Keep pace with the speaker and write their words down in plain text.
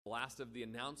Last of the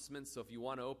announcements, so if you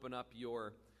want to open up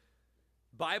your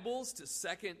Bibles to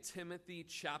 2 Timothy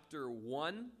chapter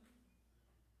 1.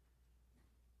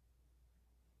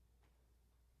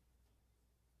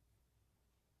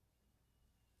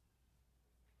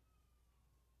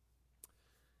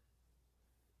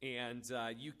 And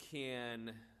you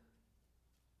can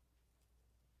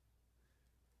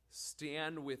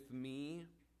stand with me,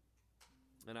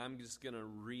 and I'm just going to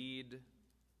read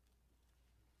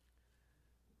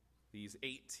these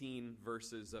 18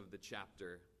 verses of the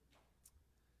chapter.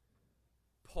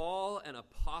 Paul, an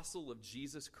apostle of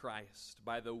Jesus Christ,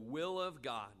 by the will of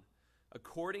God,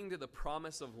 according to the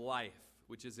promise of life,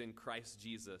 which is in Christ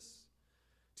Jesus,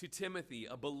 to Timothy,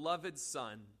 a beloved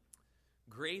son,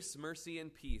 grace, mercy,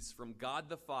 and peace from God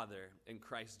the Father and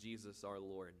Christ Jesus our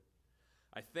Lord.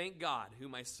 I thank God,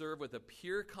 whom I serve with a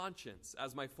pure conscience,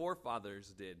 as my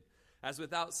forefathers did, as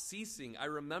without ceasing I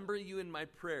remember you in my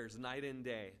prayers night and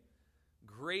day,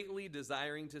 greatly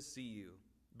desiring to see you,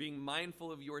 being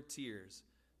mindful of your tears,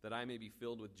 that I may be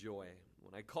filled with joy.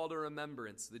 When I call to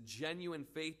remembrance the genuine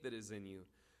faith that is in you,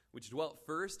 which dwelt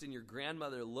first in your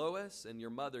grandmother Lois and your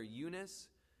mother Eunice,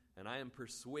 and I am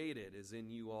persuaded is in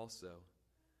you also.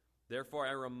 Therefore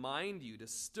I remind you to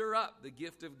stir up the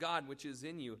gift of God which is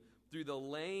in you through the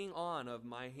laying on of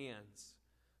my hands.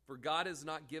 For God has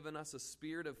not given us a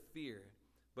spirit of fear,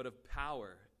 but of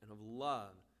power and of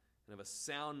love and of a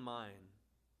sound mind.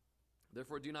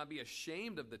 Therefore do not be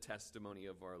ashamed of the testimony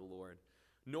of our Lord,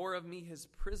 nor of me his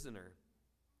prisoner,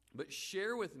 but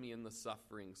share with me in the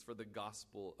sufferings for the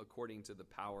gospel according to the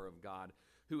power of God,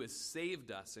 who has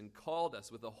saved us and called us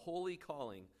with a holy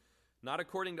calling, not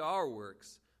according to our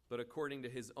works, but according to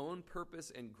his own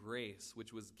purpose and grace,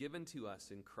 which was given to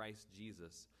us in Christ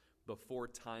Jesus before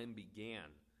time began,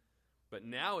 but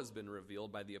now has been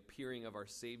revealed by the appearing of our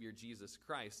Savior Jesus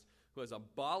Christ, who has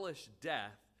abolished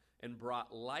death and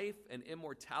brought life and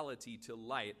immortality to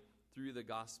light through the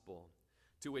gospel,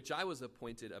 to which I was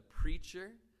appointed a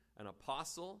preacher, an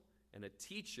apostle, and a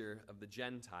teacher of the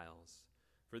Gentiles.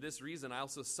 For this reason I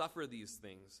also suffer these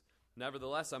things.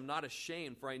 Nevertheless, I'm not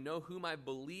ashamed, for I know whom I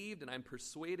believed, and I'm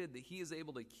persuaded that he is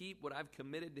able to keep what I've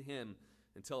committed to him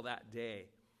until that day.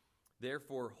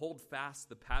 Therefore, hold fast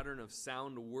the pattern of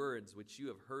sound words which you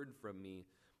have heard from me,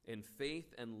 in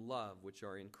faith and love which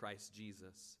are in Christ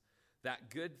Jesus.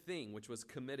 That good thing which was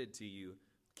committed to you,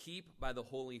 keep by the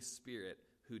Holy Spirit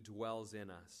who dwells in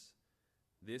us.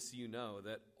 This you know,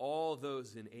 that all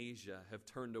those in Asia have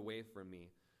turned away from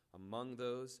me. Among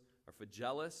those are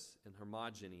Phygellus and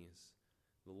Hermogenes.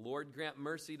 The Lord grant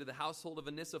mercy to the household of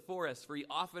Onesiphorus, for he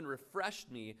often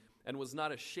refreshed me and was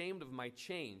not ashamed of my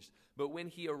change. But when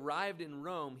he arrived in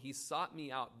Rome, he sought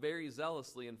me out very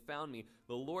zealously and found me.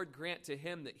 The Lord grant to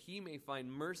him that he may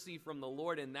find mercy from the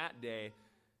Lord in that day.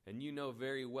 And you know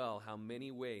very well how many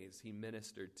ways he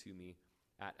ministered to me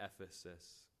at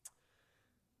Ephesus.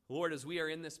 Lord, as we are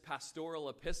in this pastoral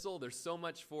epistle, there's so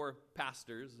much for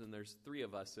pastors, and there's 3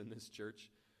 of us in this church.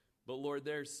 But Lord,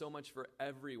 there's so much for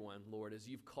everyone, Lord, as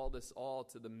you've called us all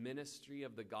to the ministry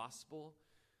of the gospel,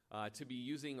 to be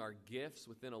using our gifts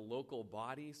within a local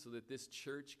body so that this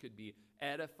church could be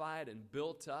edified and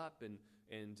built up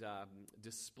and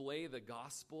display the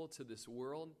gospel to this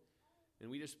world. And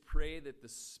we just pray that the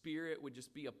Spirit would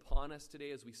just be upon us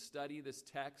today as we study this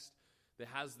text that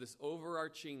has this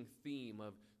overarching theme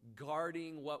of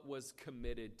guarding what was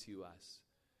committed to us.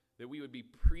 That we would be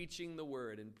preaching the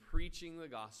word and preaching the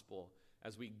gospel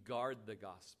as we guard the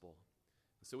gospel.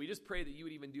 So we just pray that you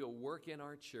would even do a work in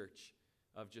our church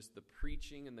of just the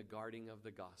preaching and the guarding of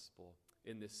the gospel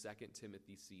in this 2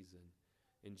 Timothy season.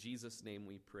 In Jesus' name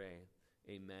we pray.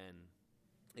 Amen.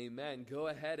 Amen. Go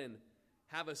ahead and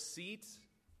have a seat.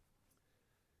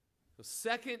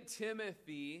 So 2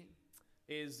 Timothy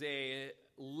is a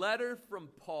letter from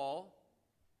Paul.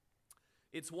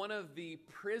 It's one of the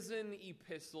prison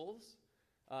epistles.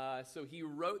 So he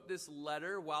wrote this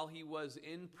letter while he was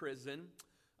in prison.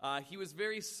 He was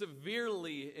very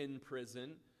severely in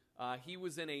prison. He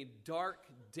was in a dark,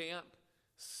 damp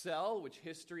cell, which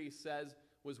history says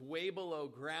was way below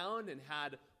ground and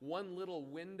had one little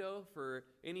window for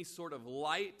any sort of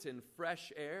light and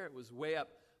fresh air. It was way up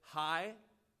high.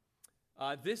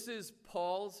 This is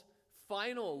Paul's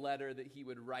final letter that he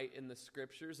would write in the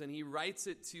scriptures, and he writes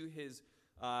it to his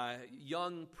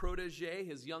young protege,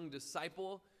 his young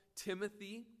disciple,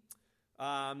 Timothy.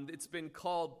 It's been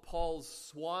called Paul's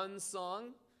swan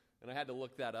song, and I had to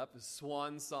look that up. His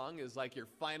swan song is like your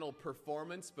final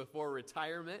performance before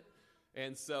retirement.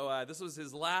 And so this was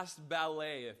his last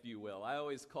ballet, if you will. I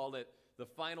always called it the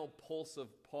final pulse of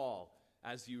Paul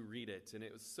as you read it. And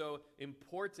it was so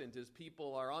important as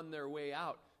people are on their way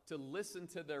out to listen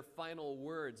to their final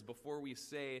words before we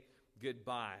say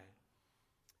goodbye.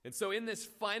 And so in this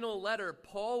final letter,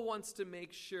 Paul wants to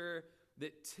make sure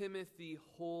that Timothy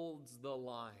holds the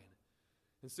line.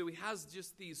 And so he has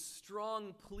just these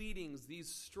strong pleadings, these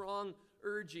strong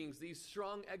urgings, these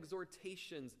strong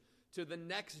exhortations to the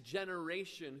next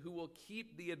generation who will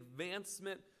keep the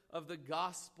advancement of the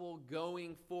gospel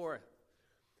going forth.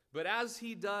 But as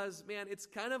he does, man, it's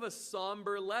kind of a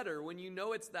somber letter. When you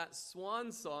know it's that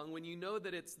swan song, when you know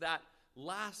that it's that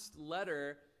last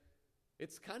letter,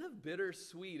 it's kind of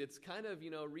bittersweet. It's kind of,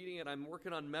 reading it. I'm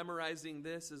working on memorizing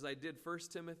this as I did 1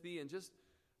 Timothy, and just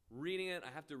reading it,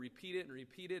 I have to repeat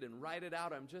it and write it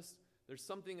out. There's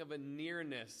something of a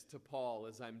nearness to Paul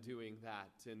as I'm doing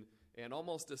that, and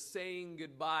almost a saying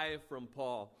goodbye from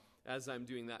Paul as I'm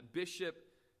doing that. Bishop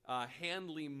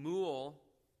Handley Moule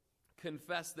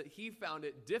confessed that he found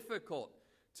it difficult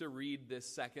to read this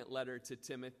second letter to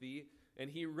Timothy, and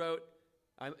he wrote,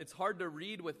 "It's hard to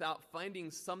read without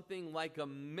finding something like a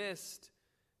mist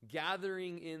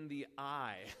gathering in the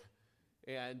eye."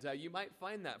 And you might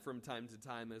find that from time to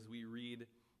time as we read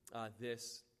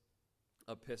this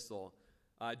epistle.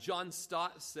 John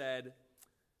Stott said,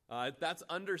 that's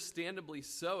understandably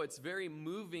so. It's a very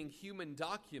moving human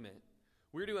document.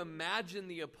 We're to imagine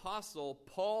the apostle,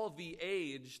 Paul the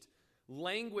aged,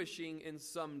 languishing in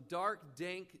some dark,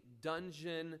 dank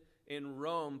dungeon in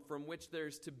Rome from which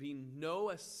there's to be no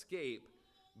escape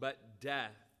but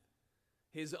death.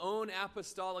 His own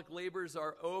apostolic labors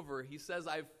are over. He says,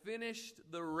 I've finished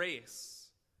the race.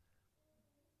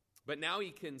 But now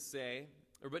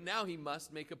he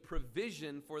must make a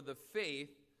provision for the faith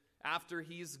after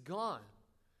he's gone,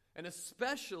 and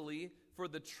especially for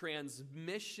the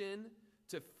transmission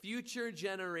to future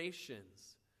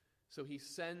generations. So he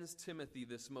sends Timothy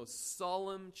this most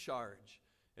solemn charge,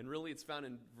 and really it's found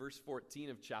in verse 14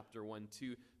 of chapter 1,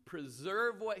 to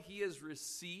preserve what he has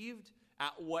received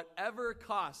at whatever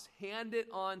cost. Hand it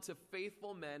on to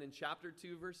faithful men in chapter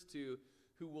 2, verse 2,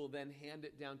 who will then hand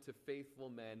it down to faithful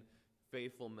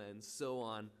men, so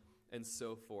on and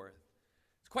so forth.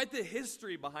 It's quite the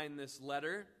history behind this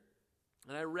letter,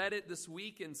 and I read it this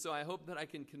week, and so I hope that I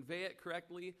can convey it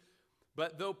correctly.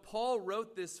 But though Paul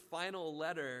wrote this final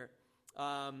letter,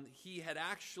 he had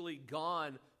actually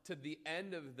gone to the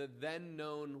end of the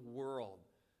then-known world.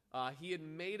 He had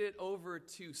made it over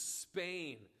to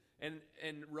Spain.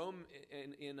 And Rome,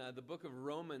 in the book of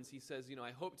Romans, he says,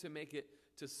 I hope to make it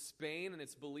to Spain, and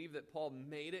it's believed that Paul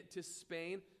made it to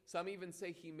Spain. Some even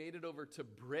say he made it over to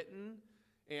Britain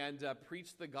and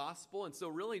preached the gospel. And so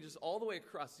really just all the way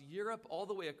across Europe, all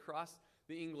the way across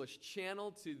the English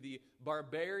Channel to the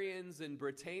barbarians in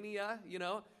Britannia,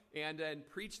 and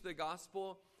preached the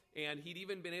gospel. And he'd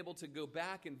even been able to go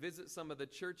back and visit some of the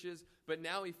churches, but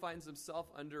now he finds himself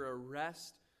under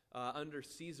arrest under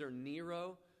Caesar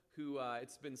Nero, who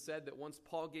it's been said that once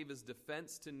Paul gave his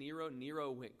defense to Nero,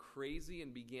 Nero went crazy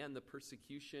and began the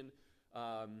persecution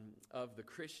of the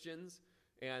Christians,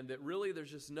 and that really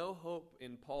there's just no hope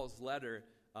in Paul's letter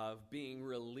of being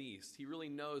released. He really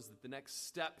knows that the next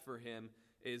step for him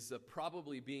is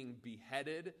probably being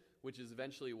beheaded, which is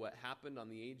eventually what happened on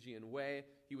the Aegean Way.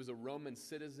 He was a Roman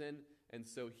citizen, and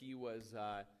so he was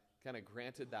kind of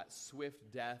granted that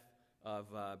swift death of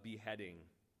beheading.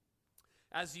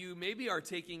 As you maybe are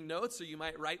taking notes, or you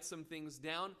might write some things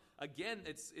down, again,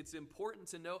 it's important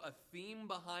to know a theme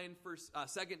behind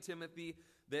 2 Timothy,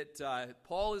 that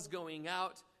Paul is going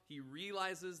out. He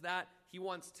realizes that. He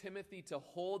wants Timothy to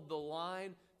hold the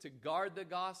line, to guard the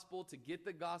gospel, to get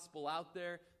the gospel out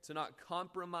there, to not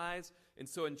compromise. And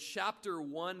so in chapter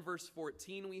 1, verse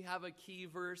 14, we have a key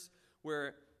verse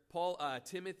where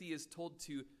Timothy is told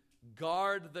to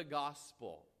guard the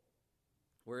gospel,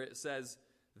 where it says,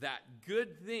 that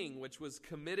good thing which was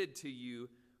committed to you,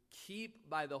 keep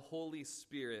by the Holy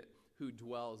Spirit who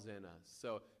dwells in us.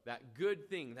 So that good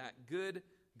thing, that good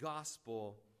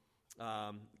gospel,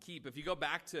 keep. If you go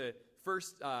back to 1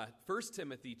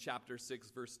 Timothy chapter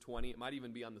 6, verse 20, it might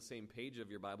even be on the same page of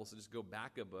your Bible, so just go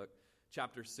back a book,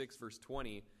 chapter 6, verse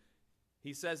 20.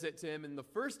 He says it to him in the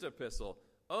first epistle,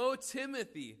 O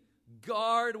Timothy,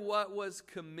 guard what was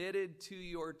committed to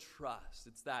your trust.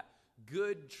 It's that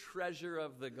good treasure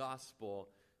of the gospel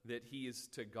that he is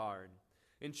to guard.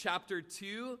 In chapter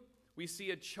 2, we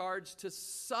see a charge to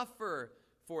suffer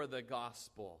for the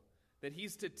gospel, that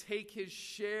he's to take his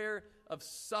share of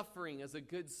suffering as a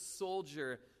good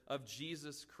soldier of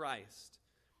Jesus Christ.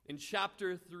 In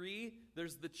chapter 3,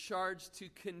 there's the charge to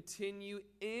continue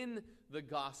in the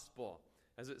gospel.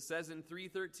 As it says in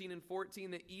 3:13 and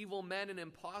 14, that evil men and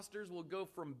impostors will go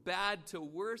from bad to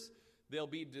worse. They'll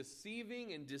be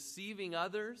deceiving and deceiving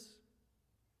others.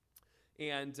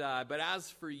 But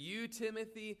as for you,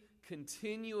 Timothy,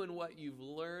 continue in what you've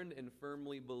learned and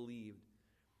firmly believed.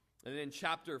 And then in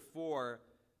chapter 4,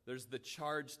 there's the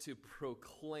charge to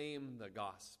proclaim the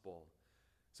gospel.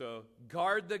 So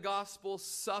guard the gospel,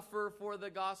 suffer for the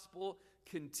gospel,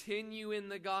 continue in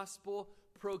the gospel,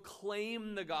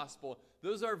 proclaim the gospel.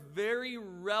 Those are very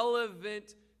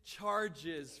relevant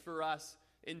charges for us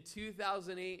in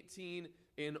 2018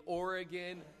 in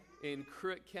Oregon, in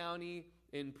Crook County,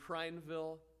 in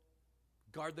Prineville.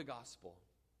 Guard the gospel,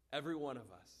 every one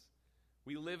of us.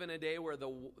 We live in a day where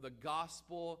the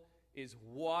gospel is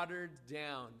watered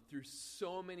down through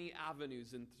so many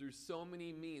avenues and through so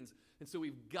many means. And so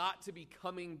we've got to be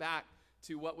coming back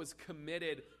to what was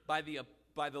committed by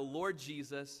the Lord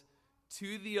Jesus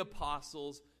to the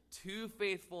apostles, to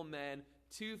faithful men,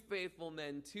 to faithful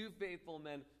men, to faithful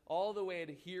men, all the way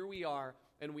to here we are,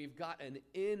 and we've got an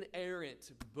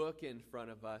inerrant book in front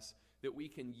of us that we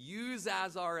can use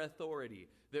as our authority,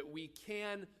 that we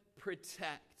can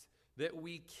protect, that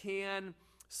we can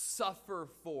suffer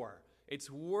for. It's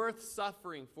worth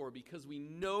suffering for because we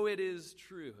know it is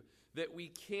true, that we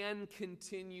can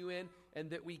continue in and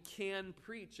that we can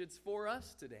preach. It's for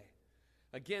us today.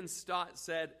 Again, Stott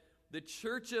said, the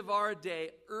church of our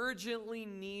day urgently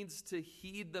needs to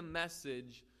heed the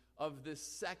message of the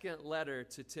second letter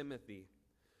to Timothy.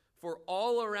 For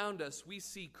all around us, we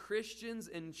see Christians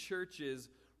and churches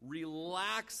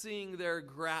relaxing their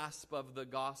grasp of the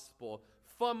gospel,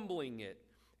 fumbling it,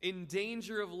 in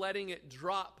danger of letting it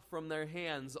drop from their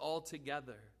hands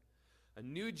altogether. A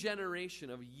new generation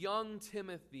of young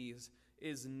Timothys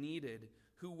is needed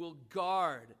who will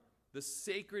guard the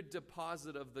sacred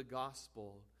deposit of the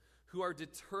gospel, who are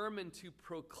determined to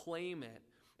proclaim it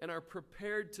and are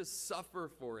prepared to suffer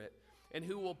for it, and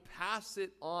who will pass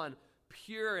it on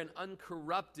pure and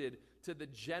uncorrupted to the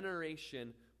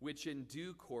generation which in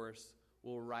due course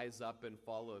will rise up and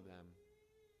follow them.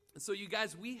 And so you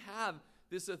guys, we have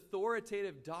this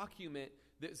authoritative document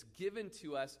that's given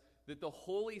to us that the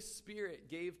Holy Spirit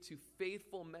gave to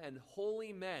faithful men,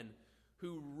 holy men,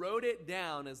 who wrote it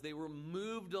down as they were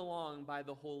moved along by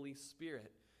the Holy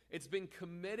Spirit. It's been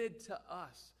committed to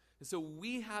us. And so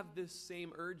we have this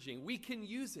same urging. We can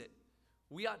use it.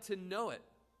 We ought to know it.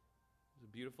 There's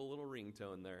a beautiful little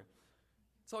ringtone there.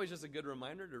 It's always just a good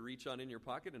reminder to reach on in your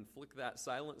pocket and flick that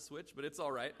silent switch, but it's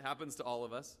all right. It happens to all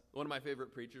of us. One of my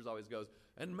favorite preachers always goes,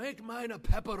 and make mine a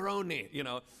pepperoni,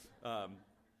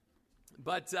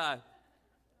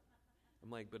 I'm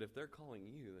like, but if they're calling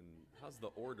you, then how's the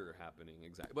order happening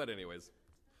exactly? But anyways.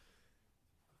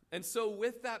 And so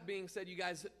with that being said, you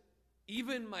guys,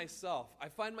 even myself, I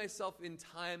find myself in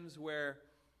times where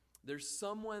there's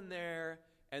someone there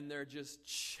and they're just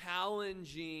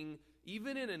challenging,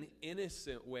 even in an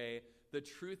innocent way, the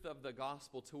truth of the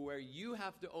gospel, to where you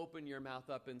have to open your mouth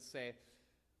up and say,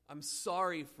 I'm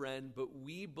sorry, friend, but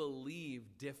we believe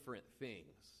different things.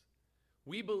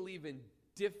 We believe in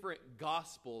different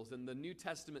gospels, and the New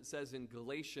Testament says in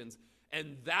Galatians,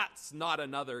 and that's not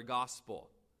another gospel.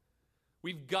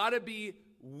 We've got to be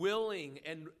willing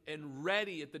and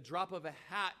ready at the drop of a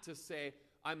hat to say,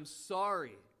 I'm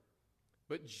sorry,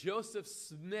 but Joseph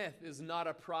Smith is not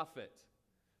a prophet.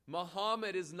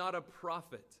 Muhammad is not a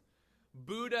prophet.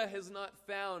 Buddha has not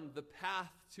found the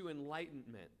path to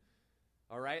enlightenment.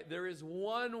 All right? There is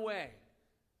one way.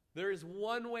 There is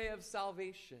one way of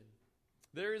salvation.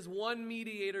 There is one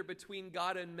mediator between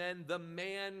God and men, the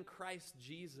man Christ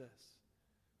Jesus.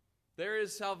 There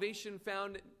is salvation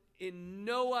found in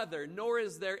no other, nor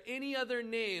is there any other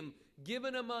name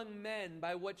given among men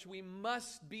by which we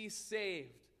must be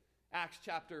saved. Acts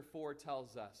chapter 4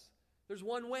 tells us. There's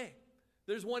one way.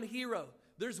 There's one hero.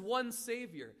 There's one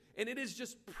Savior. And it is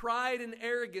just pride and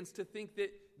arrogance to think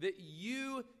that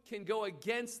you can go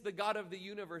against the God of the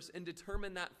universe and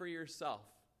determine that for yourself.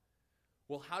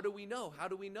 Well, how do we know? How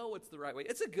do we know what's the right way?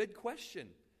 It's a good question.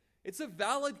 It's a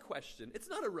valid question. It's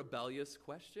not a rebellious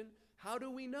question. How do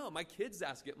we know? My kids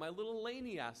ask it. My little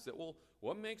Lainey asks it. Well,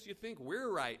 what makes you think we're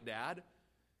right, Dad?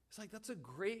 It's like, that's a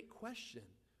great question.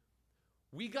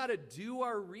 We got to do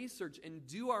our research and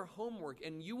do our homework,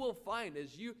 and you will find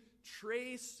as you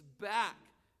trace back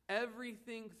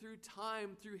everything through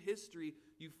time, through history,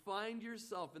 you find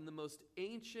yourself in the most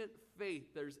ancient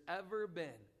faith there's ever been.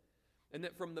 And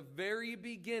that from the very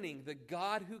beginning, the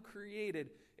God who created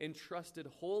entrusted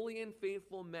holy and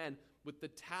faithful men with the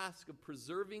task of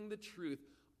preserving the truth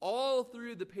all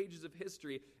through the pages of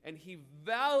history. And he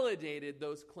validated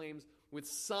those claims with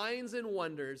signs and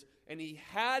wonders. And he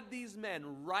had these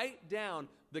men write down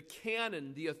the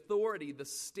canon, the authority, the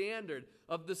standard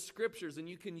of the scriptures. And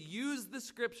you can use the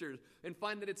scriptures and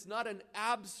find that it's not an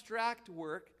abstract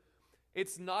work.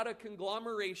 It's not a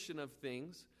conglomeration of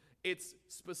things. It's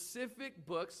specific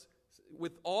books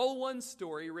with all one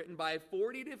story written by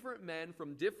 40 different men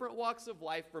from different walks of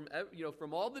life,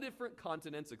 from all the different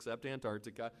continents except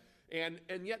Antarctica. And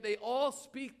yet they all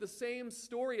speak the same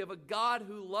story of a God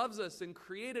who loves us and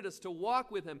created us to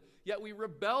walk with him, yet we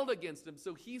rebelled against him.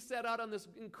 So he set out on this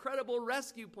incredible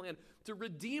rescue plan to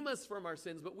redeem us from our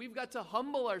sins. But we've got to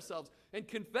humble ourselves and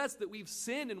confess that we've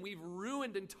sinned and we've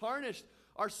ruined and tarnished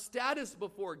our status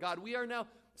before God. We are now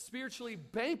spiritually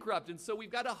bankrupt, and so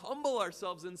we've got to humble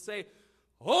ourselves and say,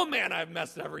 oh man, I've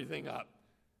messed everything up.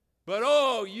 But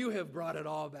oh, you have brought it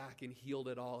all back and healed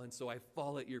it all. And so I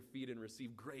fall at your feet and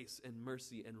receive grace and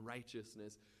mercy and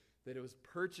righteousness that it was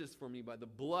purchased for me by the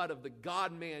blood of the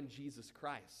God-man, Jesus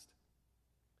Christ.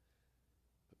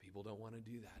 But people don't want to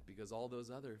do that because all those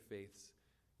other faiths,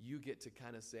 you get to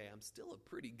kind of say, I'm still a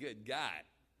pretty good guy.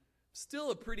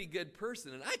 Still a pretty good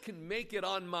person, and I can make it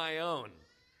on my own.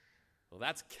 Well,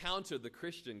 that's counter the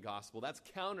Christian gospel. That's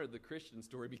counter the Christian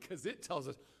story because it tells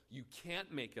us you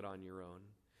can't make it on your own.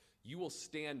 You will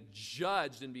stand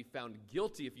judged and be found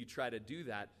guilty if you try to do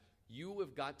that. You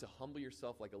have got to humble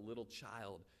yourself like a little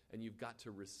child, and you've got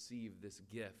to receive this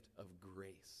gift of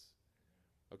grace.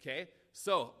 Okay?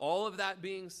 So, all of that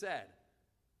being said,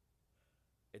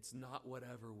 it's not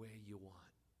whatever way you want.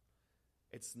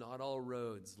 It's not all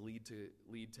roads lead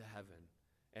to heaven,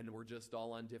 and we're just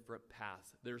all on different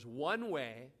paths. There's one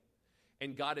way,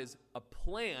 and God has a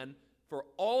plan for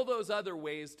all those other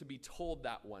ways to be told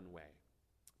that one way.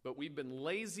 But we've been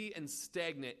lazy and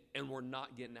stagnant, and we're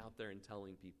not getting out there and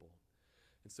telling people.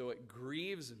 And so it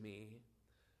grieves me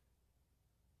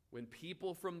when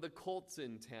people from the cults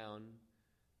in town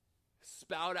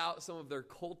spout out some of their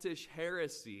cultish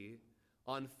heresy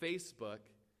on Facebook,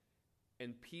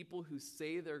 and people who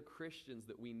say they're Christians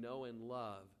that we know and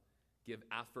love give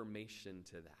affirmation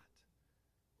to that.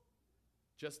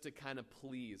 Just to kind of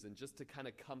please and just to kind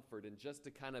of comfort and just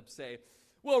to kind of say,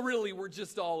 well, really, we're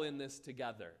just all in this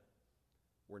together.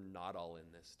 We're not all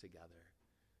in this together.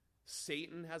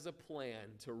 Satan has a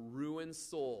plan to ruin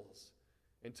souls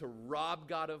and to rob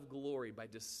God of glory by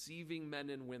deceiving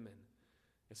men and women.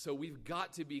 And so we've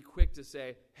got to be quick to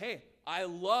say, hey, I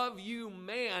love you,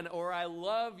 man, or I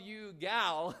love you,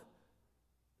 gal,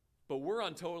 but we're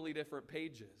on totally different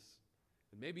pages.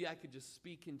 And maybe I could just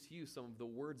speak into you some of the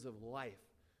words of life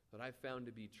that I found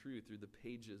to be true through the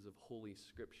pages of Holy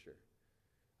Scripture.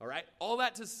 All right? All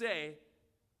that to say,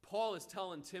 Paul is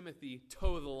telling Timothy,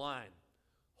 toe the line.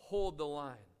 Hold the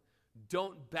line.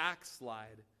 Don't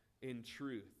backslide in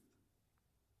truth.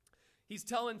 He's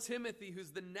telling Timothy,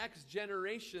 who's the next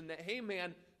generation, that, hey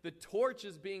man, the torch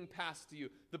is being passed to you.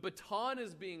 The baton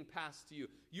is being passed to you.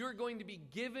 You're going to be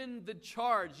given the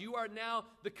charge. You are now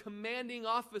the commanding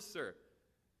officer.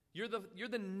 You're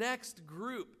the next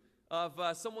group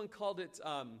of, someone called it,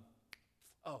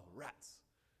 rats.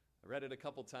 I read it a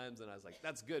couple times and I was like,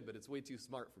 that's good, but it's way too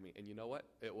smart for me. And you know what?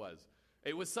 It was.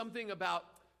 It was something about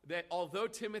that although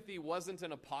Timothy wasn't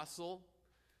an apostle,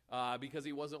 because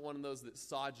he wasn't one of those that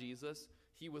saw Jesus,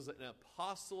 he was an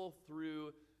apostle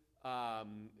through,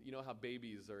 you know how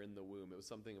babies are in the womb. It was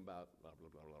something about blah, blah,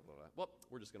 blah, blah, blah. Well,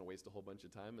 we're just going to waste a whole bunch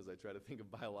of time as I try to think of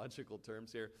biological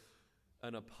terms here.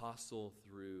 An apostle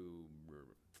through...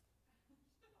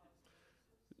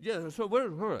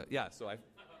 Yeah, so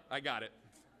I got it.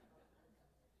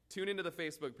 Tune into the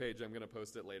Facebook page. I'm going to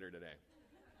post it later today.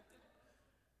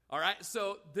 All right,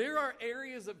 so there are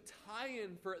areas of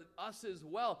tie-in for us as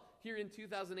well here in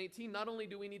 2018. Not only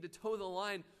do we need to toe the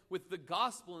line with the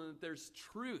gospel and that there's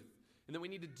truth, and that we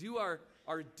need to do our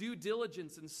due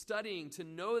diligence in studying to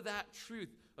know that truth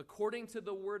according to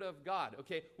the Word of God,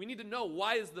 okay? We need to know,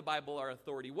 why is the Bible our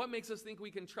authority? What makes us think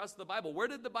we can trust the Bible? Where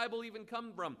did the Bible even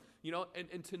come from? You know,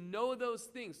 and to know those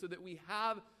things so that we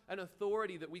have an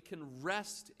authority that we can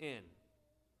rest in.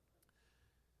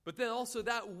 But then also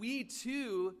that we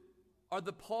too are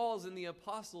the Pauls and the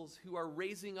apostles who are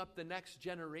raising up the next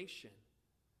generation.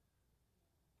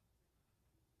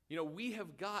 You know, we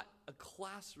have got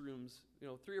classrooms,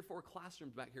 3 or 4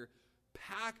 classrooms back here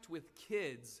packed with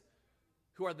kids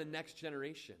who are the next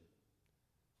generation.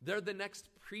 They're the next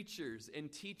preachers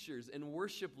and teachers and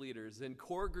worship leaders and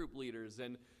core group leaders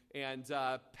and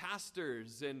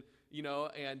pastors and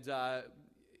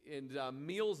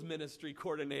meals ministry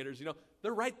coordinators.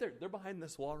 They're right there. They're behind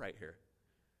this wall right here.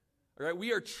 All right,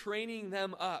 we are training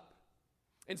them up.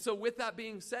 And so with that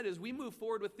being said, as we move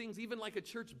forward with things, even like a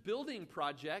church building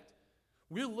project,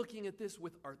 we're looking at this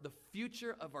with the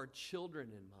future of our children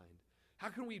in mind. How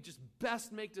can we just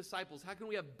best make disciples? How can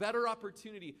we have better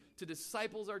opportunity to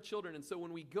disciple our children? And so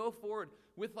when we go forward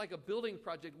with like a building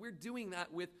project, we're doing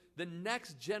that with the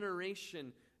next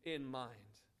generation in mind.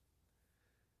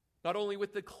 Not only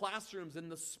with the classrooms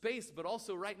and the space, but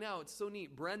also right now, it's so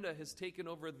neat. Brenda has taken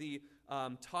over the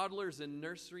toddlers and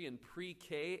nursery and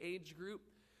pre-K age group.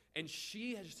 And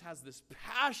she just has this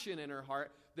passion in her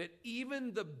heart that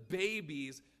even the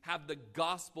babies have the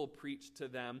gospel preached to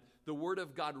them, the word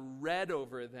of God read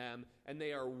over them, and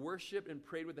they are worshiped and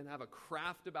prayed with and have a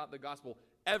craft about the gospel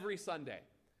every Sunday.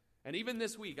 And even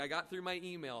this week, I got through my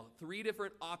email 3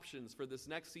 different options for this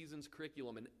next season's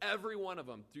curriculum, and every one of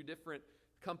them, through different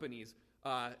companies,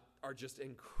 are just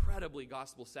incredibly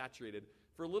gospel saturated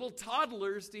for little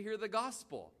toddlers to hear the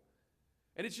gospel.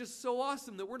 And it's just so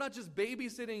awesome that we're not just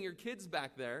babysitting your kids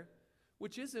back there,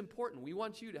 which is important. We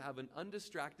want you to have an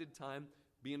undistracted time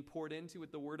being poured into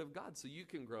with the Word of God so you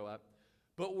can grow up.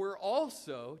 But we're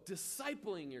also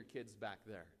discipling your kids back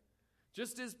there,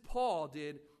 just as Paul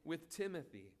did with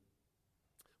Timothy,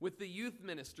 with the youth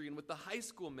ministry and with the high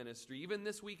school ministry. Even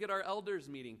this week at our elders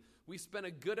meeting, we spent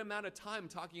a good amount of time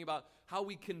talking about how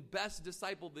we can best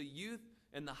disciple the youth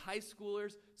and the high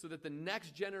schoolers so that the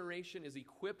next generation is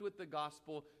equipped with the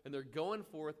gospel and they're going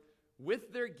forth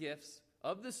with their gifts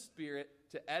of the Spirit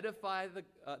to edify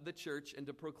the church and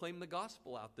to proclaim the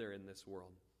gospel out there in this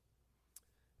world.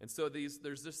 And so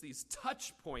there's just these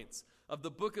touch points of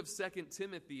the book of 2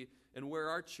 Timothy and where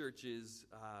our church is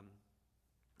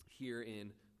here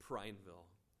in Prineville.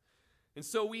 And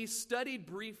so we studied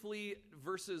briefly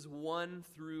verses 1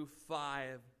 through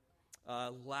 5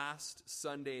 last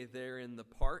Sunday there in the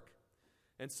park.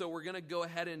 And so we're going to go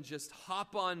ahead and just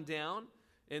hop on down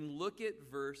and look at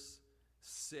verse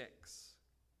 6.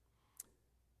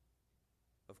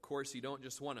 Of course, you don't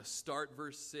just want to start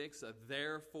verse 6,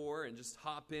 therefore, and just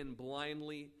hop in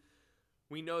blindly.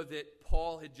 We know that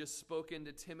Paul had just spoken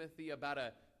to Timothy about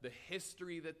the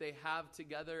history that they have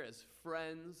together as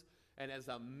friends and as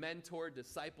a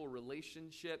mentor-disciple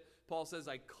relationship. Paul says,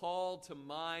 I call to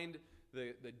mind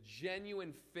the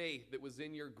genuine faith that was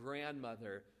in your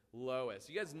grandmother, Lois.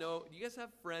 You guys have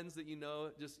friends that you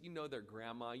know their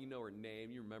grandma, you know her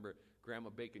name, you remember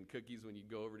grandma baking cookies when you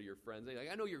go over to your friends. They're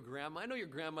like, I know your grandma, I know your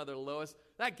grandmother Lois.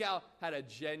 That gal had a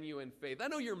genuine faith. I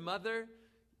know your mother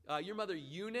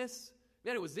Eunice.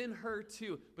 Man, it was in her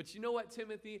too. But you know what,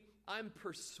 Timothy? I'm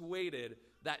persuaded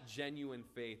that genuine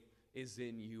faith is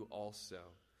in you also.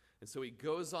 And so he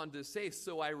goes on to say,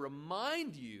 so I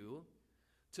remind you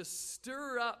to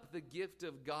stir up the gift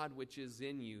of God which is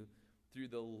in you through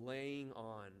the laying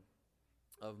on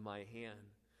of my hand.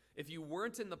 If you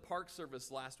weren't in the park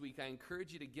service last week, I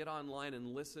encourage you to get online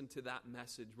and listen to that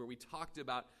message where we talked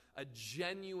about a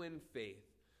genuine faith.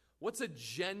 What's a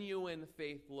genuine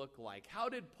faith look like? How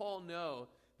did Paul know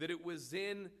that it was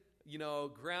in,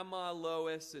 Grandma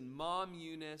Lois and Mom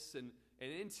Eunice and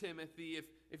in Timothy?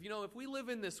 If we live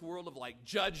in this world of like,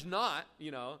 judge not,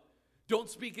 don't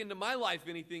speak into my life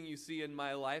anything you see in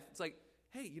my life. It's like,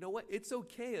 hey, you know what? It's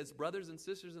okay as brothers and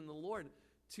sisters in the Lord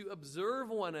to observe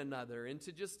one another and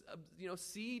to just,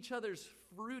 see each other's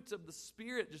fruit of the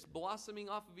Spirit just blossoming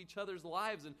off of each other's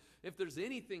lives. And if there's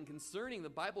anything concerning, the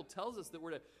Bible tells us that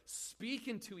we're to speak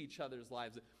into each other's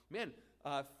lives. Man,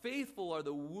 faithful are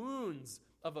the wounds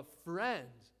of a friend.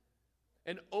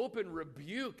 An open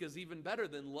rebuke is even better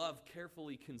than love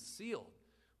carefully concealed.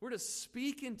 We're to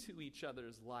speak into each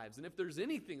other's lives. And if there's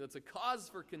anything that's a cause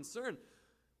for concern,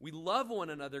 we love one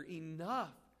another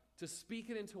enough to speak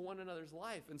it into one another's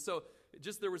life. And so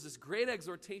there was this great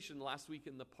exhortation last week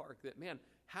in the park that, man,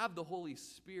 have the Holy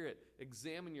Spirit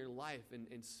examine your life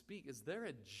and speak. Is there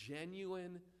a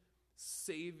genuine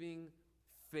saving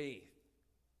faith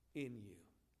in you?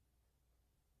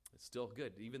 It's still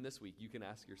good. Even this week, you can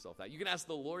ask yourself that. You can ask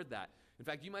the Lord that. In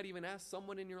fact, you might even ask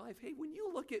someone in your life, hey, when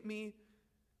you look at me,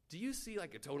 do you see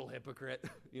like a total hypocrite,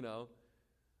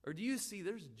 Or do you see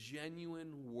there's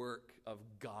genuine work of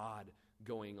God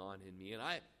going on in me? And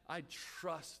I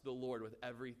trust the Lord with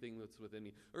everything that's within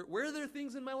me. Or were there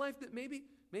things in my life that maybe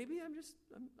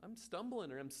I'm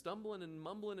stumbling, or I'm stumbling and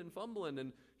mumbling and fumbling,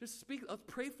 and just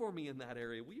pray for me in that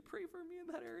area. Will you pray for me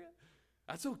in that area?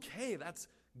 That's okay. That's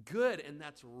good, and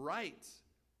that's right.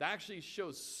 That actually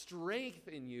shows strength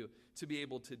in you to be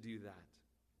able to do that.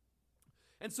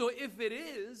 And so if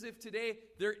today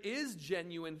there is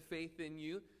genuine faith in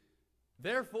you,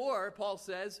 therefore, Paul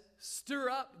says, stir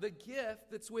up the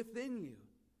gift that's within you.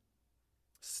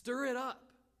 Stir it up.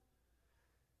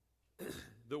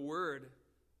 The word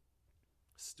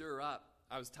stir up,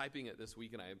 I was typing it this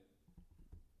week and I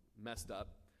messed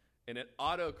up, and it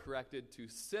auto-corrected to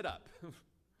sit up.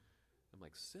 I'm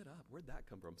like, sit up? Where'd that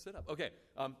come from? Sit up. Okay.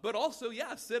 But also,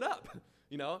 yeah, sit up.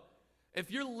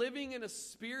 If you're living in a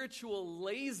spiritual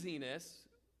laziness,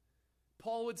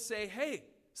 Paul would say, hey,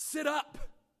 sit up.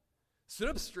 Sit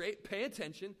up straight. Pay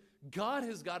attention. God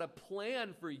has got a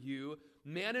plan for you,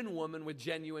 man and woman with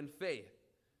genuine faith.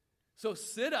 So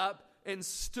sit up and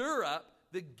stir up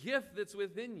the gift that's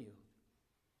within you.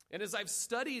 And as I've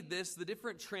studied this, the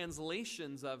different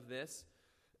translations of this,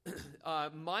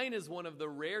 mine is one of the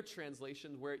rare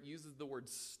translations where it uses the word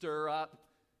stir up.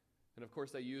 And of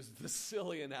course, I used the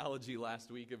silly analogy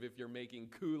last week of if you're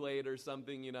making Kool-Aid or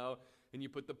something, and you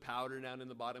put the powder down in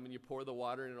the bottom and you pour the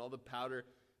water in and all the powder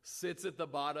sits at the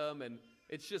bottom and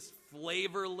it's just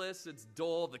flavorless, it's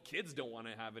dull. The kids don't want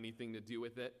to have anything to do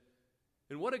with it.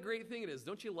 And what a great thing it is.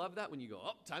 Don't you love that when you go,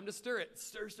 oh, time to stir it.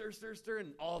 Stir, stir, stir, stir,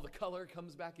 and all the color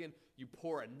comes back in. You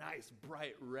pour a nice,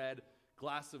 bright red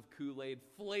glass of Kool-Aid.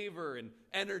 Flavor and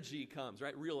energy comes,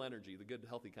 right? Real energy, the good,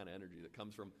 healthy kind of energy that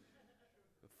comes from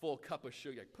a full cup of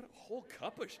sugar. Like, put a whole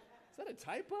cup of sugar. Is that a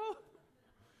typo?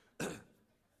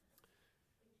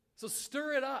 So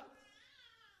stir it up.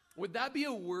 Would that be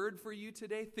a word for you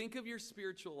today? Think of your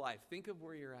spiritual life. Think of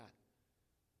where you're at.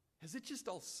 Has it just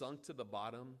all sunk to the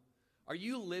bottom? Are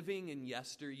you living in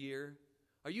yesteryear?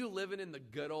 Are you living in the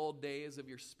good old days of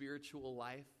your spiritual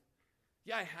life?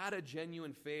 Yeah, I had a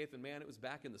genuine faith, and man, it was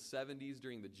back in the 70s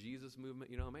during the Jesus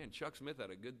movement. Man, Chuck Smith had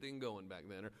a good thing going back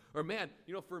then. Or man,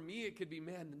 for me, it could be,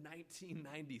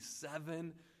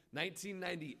 1997,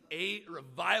 1998,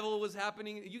 revival was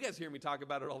happening. You guys hear me talk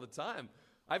about it all the time.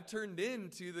 I've turned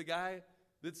into the guy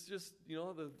that's just,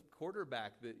 the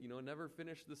quarterback that, never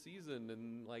finished the season.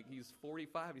 And like, he's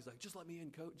 45. He's like, just let me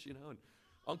in, coach, And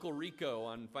Uncle Rico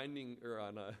on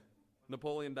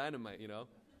Napoleon Dynamite,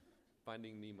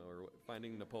 Finding Nemo or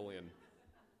Finding Napoleon,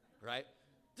 right?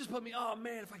 Just put me, oh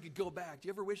man, if I could go back. Do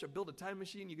you ever wish I built a time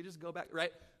machine? You could just go back,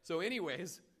 right? So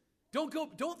anyways, don't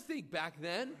think back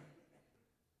then.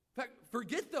 In fact,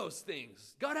 forget those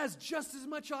things. God has just as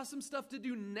much awesome stuff to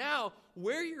do now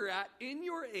where you're at, in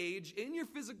your age, in your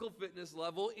physical fitness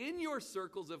level, in your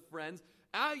circles of friends,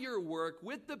 at your work,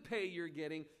 with the pay you're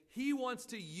getting. He wants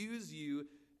to use you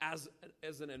as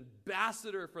an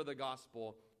ambassador for the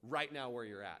gospel right now where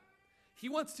you're at. He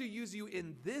wants to use you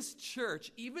in this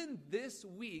church, even this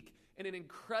week, in an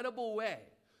incredible way.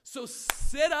 So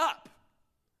sit up,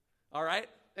 all right,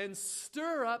 and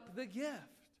stir up the gift.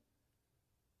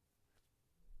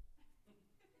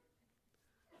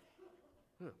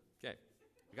 Okay,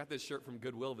 I got this shirt from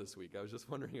Goodwill this week. I was just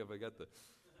wondering if I got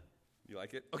you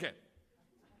like it? Okay.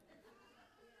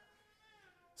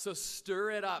 So stir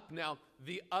it up. Now,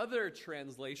 the other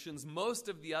translations, most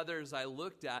of the others I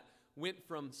looked at, went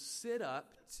from stir up,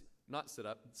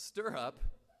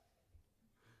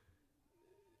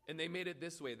 and they made it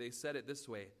this way. They said it this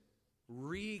way: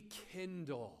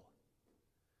 rekindle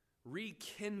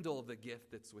the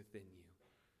gift that's within you,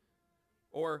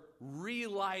 or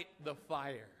relight the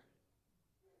fire.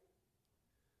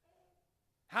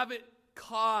 Have it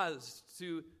caused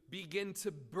to begin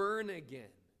to burn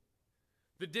again.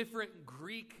 The different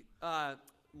Greek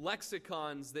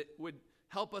lexicons that would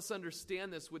help us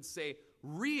understand this would say,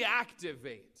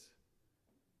 reactivate.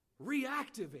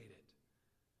 Reactivate it.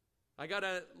 I got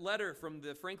a letter from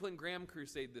the Franklin Graham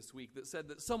Crusade this week that said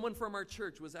that someone from our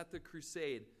church was at the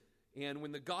crusade, and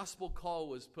when the gospel call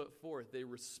was put forth, they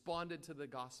responded to the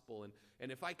gospel. And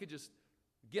if I could just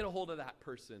get a hold of that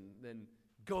person, then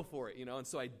go for it, And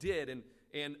so I did,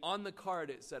 and on the card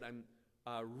it said, I'm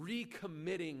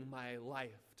recommitting my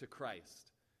life to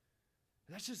Christ.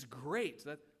 And that's just great.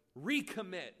 That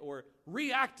recommit or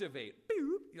reactivate.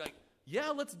 You're like, yeah,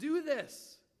 let's do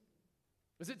this.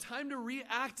 Is it time to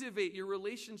reactivate your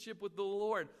relationship with the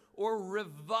Lord or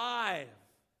revive?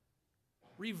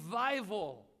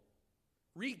 Revival.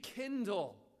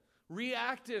 Rekindle.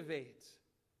 Reactivate.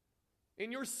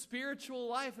 In your spiritual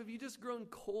life, have you just grown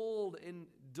cold and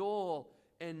dull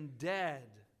and dead?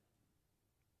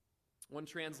 One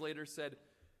translator said,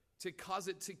 to cause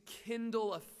it to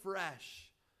kindle afresh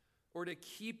or to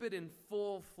keep it in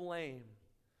full flame.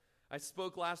 I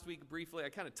spoke last week briefly. I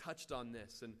kind of touched on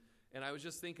this, and I was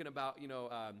just thinking about,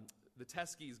 the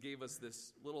Teskies gave us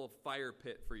this little fire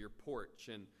pit for your porch,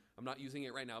 and I'm not using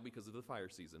it right now because of the fire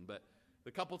season, but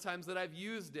the couple times that I've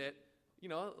used it,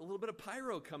 a little bit of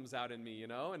pyro comes out in me,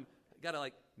 and I got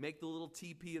to make the little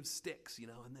teepee of sticks, and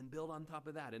then build on top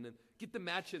of that, and then get the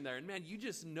match in there. And man, you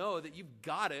just know that you've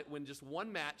got it when just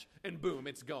one match and boom,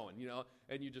 it's going,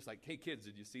 and you just like, hey kids,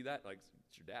 did you see that? Like,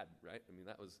 it's your dad, right? I mean,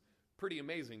 that was pretty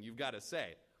amazing, you've got to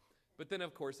say. But then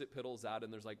of course it piddles out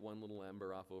and there's like one little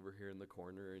ember off over here in the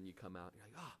corner, and you come out and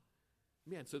you're like,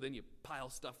 Man, so then you pile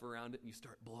stuff around it and you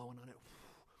start blowing on it.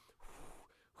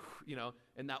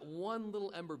 And that one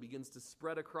little ember begins to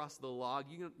spread across the log.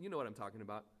 You know what I'm talking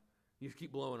about. You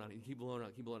keep blowing on it, you keep blowing on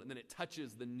it, keep blowing on it. And then it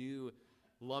touches the new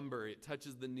lumber, it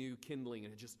touches the new kindling,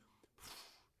 and it just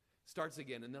starts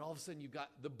again. And then all of a sudden you've got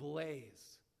the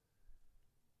blaze.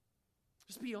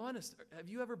 Just be honest. Have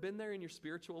you ever been there in your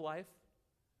spiritual life?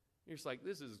 You're just like,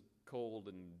 this is cold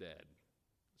and dead.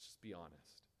 Let's just be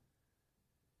honest.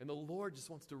 And the Lord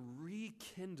just wants to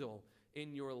rekindle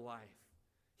in your life.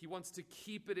 He wants to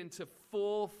keep it into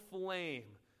full flame,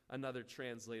 another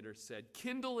translator said.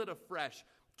 Kindle it afresh.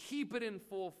 Keep it in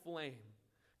full flame.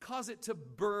 Cause it to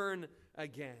burn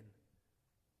again.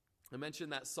 I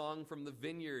mentioned that song from the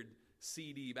Vineyard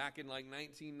CD back in like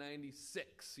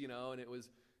 1996, and it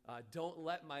was, don't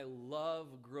let my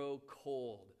love grow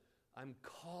cold. I'm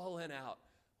calling out,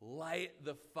 light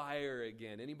the fire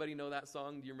again. Anybody know that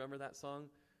song? Do you remember that song?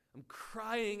 I'm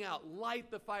crying out, light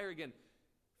the fire again.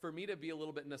 For me to be a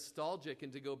little bit nostalgic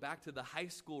and to go back to the high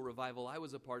school revival I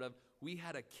was a part of, we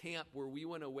had a camp where we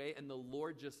went away and the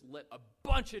Lord just lit a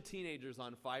bunch of teenagers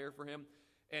on fire for him.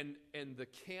 And the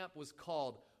camp was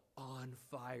called On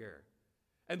Fire.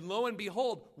 And lo and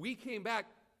behold, we came back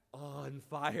on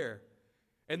fire.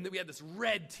 And then we had this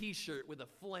red t-shirt with a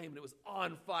flame and it was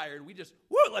on fire. And we just,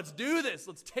 let's do this.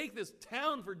 Let's take this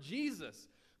town for Jesus.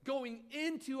 Going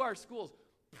into our schools,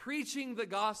 preaching the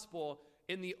gospel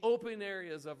in the open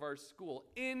areas of our school,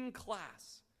 in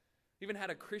class. Even had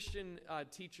a Christian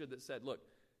teacher that said, look,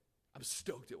 I'm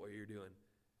stoked at what you're doing.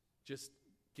 Just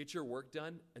get your work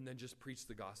done and then just preach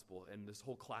the gospel. And this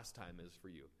whole class time is for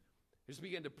you. I just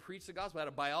began to preach the gospel. I had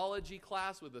a biology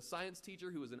class with a science teacher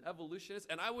who was an evolutionist.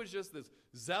 And I was just this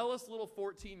zealous little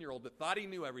 14-year-old that thought he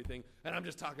knew everything. And I'm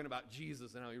just talking about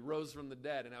Jesus and how he rose from the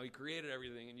dead and how he created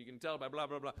everything. And you can tell by blah,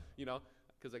 blah, blah,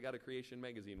 because I got a Creation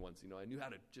magazine once. I knew how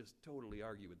to just totally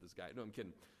argue with this guy. No, I'm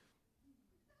kidding.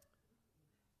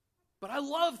 But I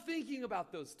love thinking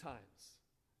about those times.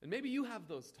 And maybe you have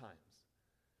those times.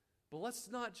 But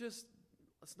let's not just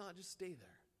stay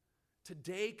there.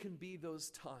 Today can be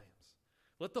those times.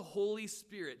 Let the Holy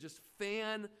Spirit just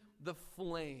fan the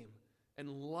flame and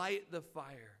light the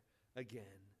fire again.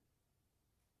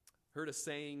 Heard a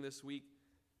saying this week,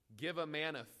 give a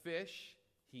man a fish,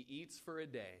 he eats for a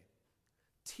day.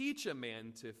 Teach a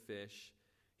man to fish,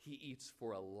 he eats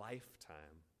for a lifetime.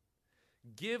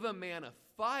 Give a man a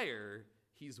fire,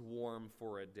 he's warm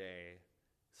for a day.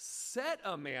 Set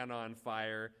a man on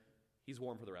fire, he's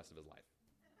warm for the rest of his life.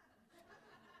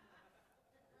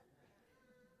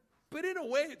 But in a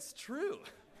way, it's true.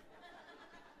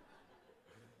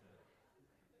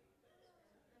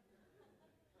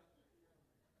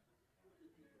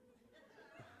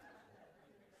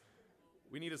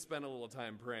 We need to spend a little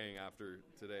time praying after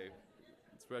today,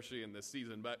 especially in this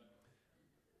season. But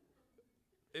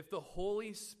if the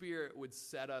Holy Spirit would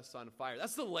set us on fire,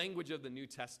 that's the language of the New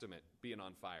Testament, being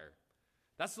on fire.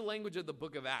 That's the language of the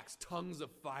book of Acts, tongues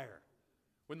of fire.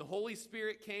 When the Holy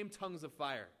Spirit came, tongues of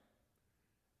fire.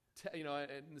 In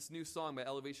this new song by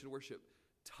Elevation Worship,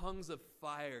 tongues of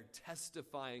fire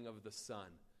testifying of the Son.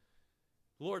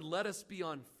 Lord, let us be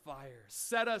on fire.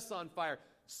 Set us on fire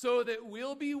so that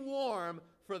we'll be warm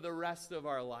for the rest of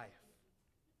our life.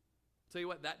 Tell you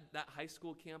what, that high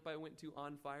school camp I went to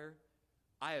on fire,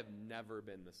 I have never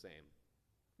been the same.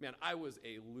 Man, I was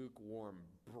a lukewarm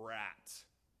brat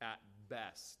at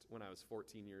best when I was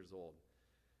 14 years old.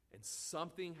 And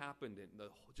something happened, and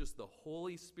just the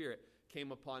Holy Spirit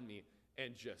came upon me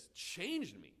and just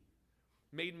changed me.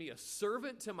 Made me a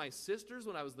servant to my sisters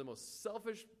when I was the most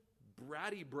selfish,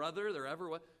 bratty brother there ever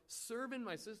was. Serving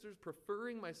my sisters,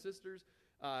 preferring my sisters,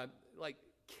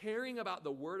 caring about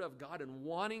the Word of God and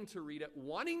wanting to read it,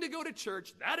 wanting to go to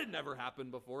church. That had never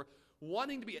happened before.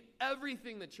 Wanting to be at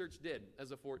everything the church did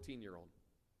as a 14-year-old.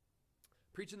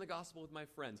 Preaching the gospel with my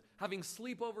friends. Having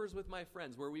sleepovers with my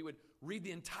friends where we would read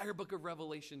the entire book of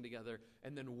Revelation together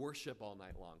and then worship all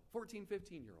night long. 14,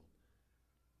 15-year-old.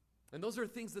 And those are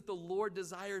things that the Lord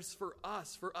desires for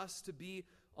us to be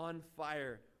on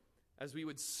fire as we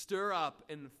would stir up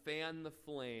and fan the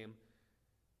flame.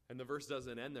 And the verse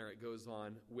doesn't end there. It goes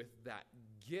on with that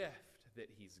gift that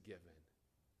he's given.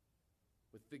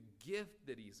 With the gift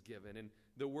that he's given. And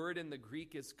the word in the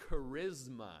Greek is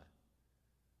charisma.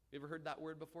 You ever heard that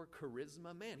word before?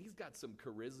 Charisma? Man, he's got some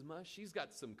charisma. She's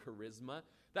got some charisma.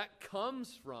 That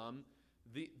comes from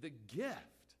the gift.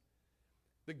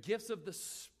 The gifts of the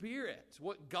Spirit.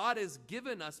 What God has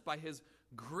given us by his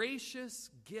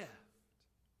gracious gift.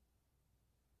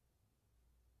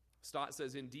 Stott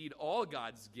says, indeed, all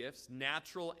God's gifts,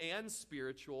 natural and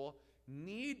spiritual,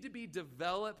 need to be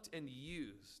developed and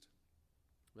used.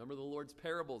 Remember the Lord's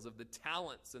parables of the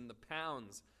talents and the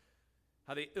pounds,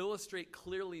 how they illustrate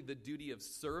clearly the duty of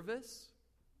service,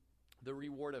 the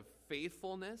reward of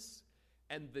faithfulness,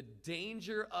 and the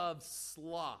danger of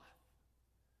sloth.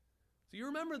 So you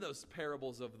remember those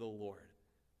parables of the Lord,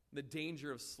 the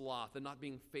danger of sloth and not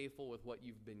being faithful with what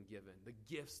you've been given, the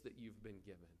gifts that you've been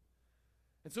given.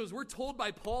 And so as we're told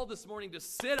by Paul this morning to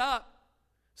sit up,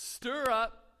 stir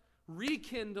up,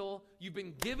 rekindle, you've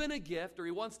been given a gift, or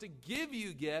he wants to give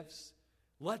you gifts,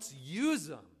 let's use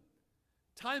them.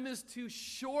 Time is too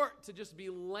short to just be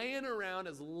laying around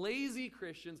as lazy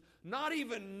Christians, not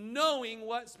even knowing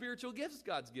what spiritual gifts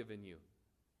God's given you.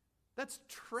 That's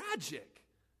tragic.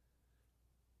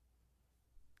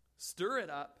 Stir it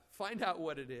up, find out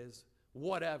what it is,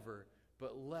 whatever,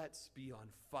 but let's be on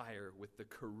fire with the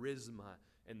charisma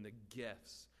and the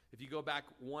gifts. If you go back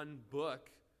one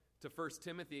book to 1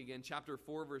 Timothy again, chapter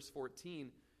 4, verse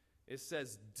 14, it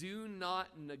says, "Do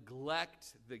not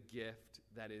neglect the gift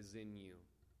that is in you,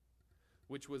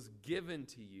 which was given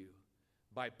to you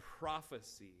by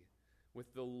prophecy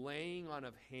with the laying on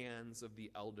of hands of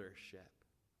the eldership."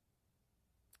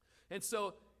 And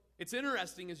so it's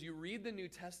interesting as you read the New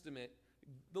Testament,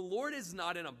 the Lord is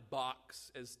not in a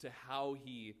box as to how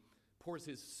he pours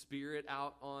his Spirit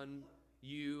out on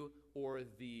you or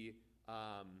the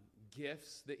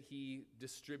gifts that he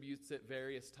distributes at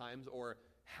various times or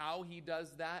how he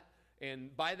does that.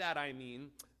 And by that I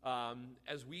mean,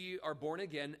 as we are born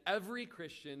again, every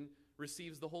Christian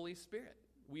receives the Holy Spirit.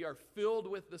 We are filled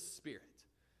with the Spirit.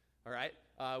 All right?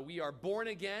 We are born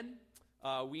again.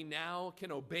 We now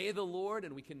can obey the Lord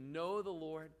and we can know the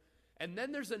Lord. And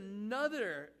then there's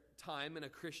another time in a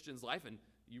Christian's life, and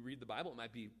you read the Bible, it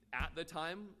might be at the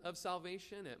time of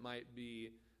salvation. It might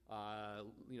be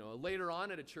later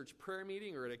on at a church prayer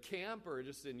meeting or at a camp or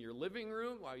just in your living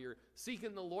room while you're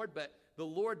seeking the Lord. But the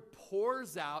Lord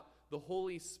pours out the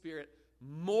Holy Spirit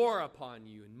more upon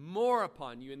you and more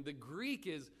upon you. And the Greek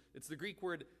it's the Greek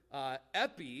word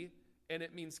epi, and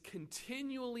it means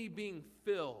continually being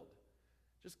filled.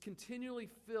 Just continually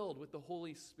filled with the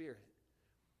Holy Spirit.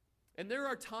 And there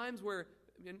are times where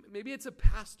maybe it's a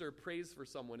pastor prays for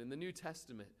someone in the New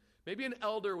Testament. Maybe an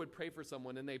elder would pray for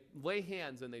someone and they lay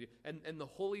hands and the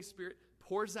Holy Spirit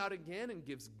pours out again and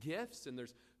gives gifts, and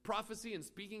there's prophecy and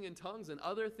speaking in tongues and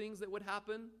other things that would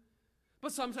happen.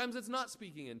 But sometimes it's not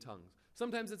speaking in tongues.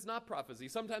 Sometimes it's not prophecy.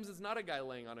 Sometimes it's not a guy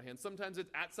laying on a hand. Sometimes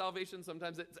it's at salvation.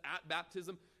 Sometimes it's at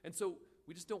baptism. And so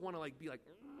we just don't want to be like,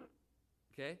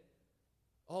 okay?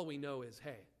 All we know is,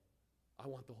 hey, I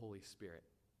want the Holy Spirit.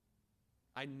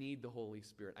 I need the Holy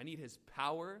Spirit. I need his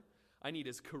power. I need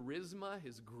his charisma,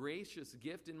 his gracious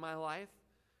gift in my life.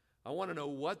 I want to know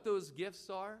what those gifts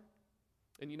are.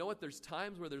 And you know what? There's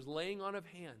times where there's laying on of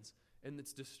hands and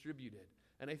it's distributed.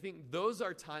 And I think those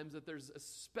are times that there's a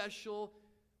special,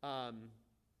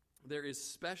 there is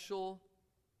special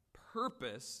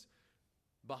purpose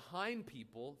behind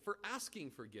people for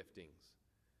asking for giftings.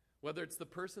 Whether it's the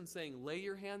person saying, lay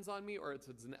your hands on me, or it's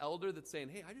an elder that's saying,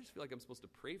 hey, I just feel like I'm supposed to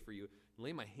pray for you, and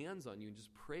lay my hands on you and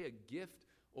just pray a gift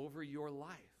over your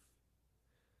life.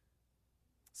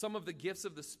 Some of the gifts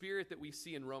of the Spirit that we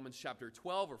see in Romans chapter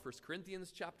 12 or 1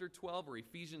 Corinthians chapter 12 or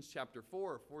Ephesians chapter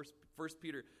 4 or 1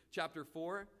 Peter chapter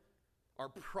 4 are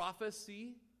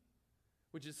prophecy,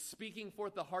 which is speaking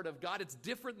forth the heart of God. It's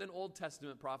different than Old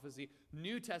Testament prophecy.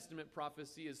 New Testament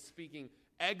prophecy is speaking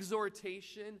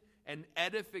exhortation and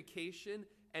edification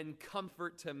and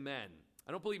comfort to men.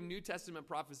 I don't believe New Testament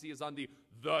prophecy is on the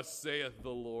 "thus saith the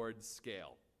Lord"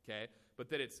 scale, okay? But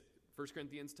that it's, 1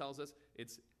 Corinthians tells us,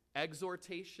 it's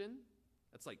exhortation,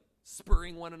 that's like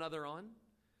spurring one another on.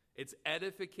 It's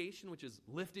edification, which is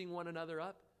lifting one another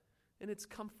up. And it's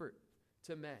comfort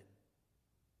to men.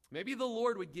 Maybe the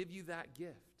Lord would give you that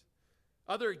gift.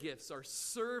 Other gifts are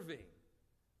serving.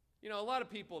 You know, a lot of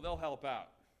people, they'll help out.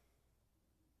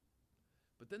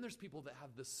 But then there's people that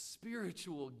have the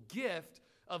spiritual gift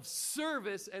of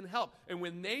service and help. And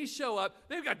when they show up,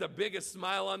 they've got the biggest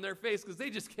smile on their face because they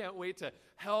just can't wait to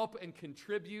help and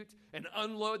contribute and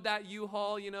unload that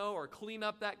U-Haul, or clean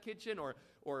up that kitchen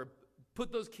or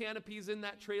put those canopies in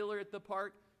that trailer at the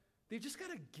park. They've just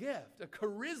got a gift, a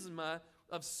charisma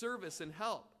of service and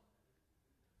help.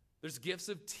 There's gifts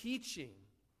of teaching,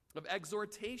 of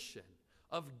exhortation,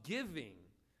 of giving.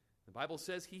 The Bible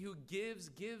says he who gives,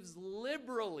 gives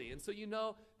liberally. And so you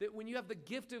know that when you have the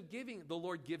gift of giving, the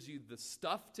Lord gives you the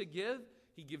stuff to give.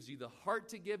 He gives you the heart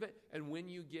to give it. And when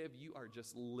you give, you are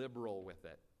just liberal with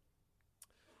it.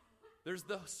 There's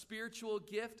the spiritual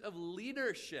gift of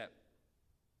leadership,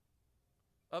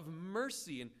 of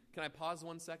mercy. And can I pause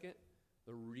 1 second?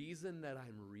 The reason that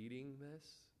I'm reading this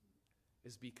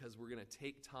is because we're going to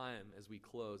take time as we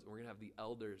close, and we're going to have the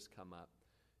elders come up,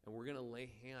 and we're going to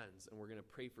lay hands, and we're going to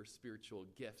pray for spiritual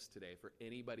gifts today for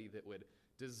anybody that would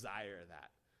desire that,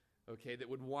 okay, that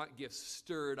would want gifts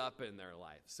stirred up in their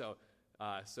life. So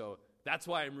that's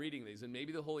why I'm reading these, and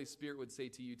maybe the Holy Spirit would say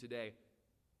to you today,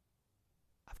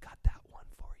 I've got that one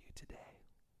for you today.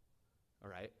 All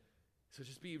right? So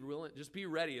just be willing, just be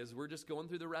ready as we're just going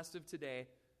through the rest of today.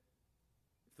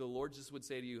 If the Lord just would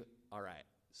say to you, all right,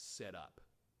 sit up,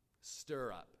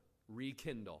 stir up,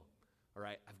 rekindle. All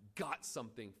right, I've got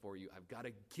something for you. I've got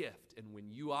a gift. And when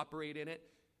you operate in it,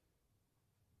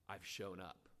 I've shown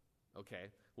up. Okay,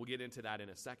 we'll get into that in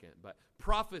a second. But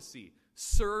prophecy,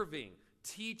 serving,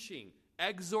 teaching,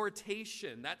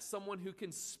 exhortation. That's someone who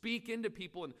can speak into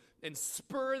people and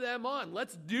spur them on.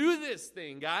 Let's do this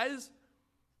thing, guys.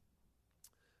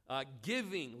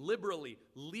 Giving liberally,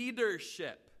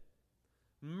 leadership,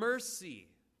 mercy,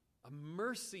 a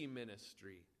mercy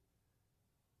ministry,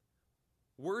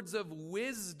 words of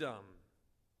wisdom,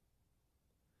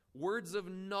 words of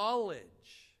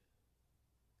knowledge.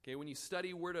 Okay, when you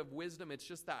study word of wisdom, it's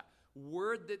just that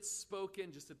word that's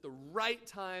spoken just at the right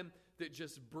time that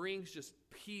just brings just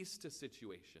peace to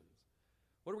situations.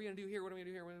 What are we going to do here? What are we going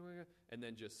to do here? What are we gonna... And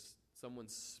then just someone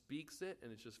speaks it,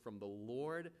 and it's just from the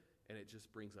Lord, and it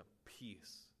just brings a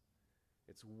peace.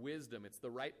 It's wisdom. It's the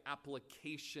right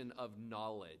application of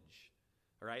knowledge.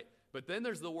 All right? But then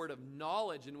there's the word of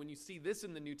knowledge, and when you see this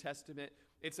in the New Testament,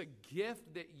 it's a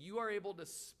gift that you are able to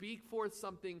speak forth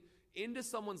something into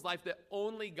someone's life that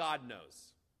only God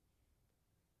knows.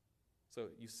 So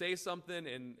you say something,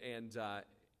 and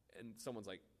someone's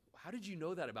like, how did you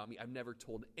know that about me? I've never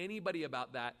told anybody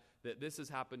about that this has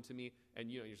happened to me.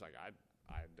 And you're just like,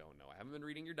 I don't know. I haven't been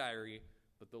reading your diary,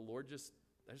 but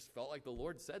I just felt like the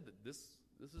Lord said that this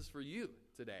is for you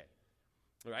today.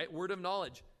 All right, word of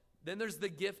knowledge. Then there's the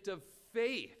gift of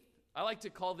faith. I like to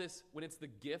call this, when it's the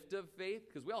gift of faith,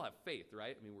 because we all have faith,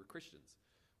 right? I mean, we're Christians.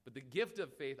 But the gift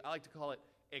of faith, I like to call it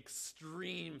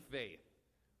extreme faith.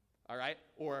 All right?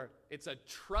 Or it's a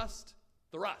trust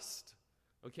thrust.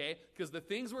 Okay? Because the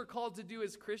things we're called to do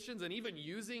as Christians, and even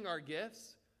using our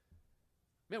gifts,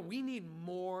 man, we need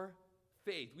more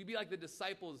faith. We'd be like the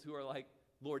disciples who are like,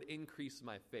 Lord, increase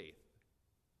my faith.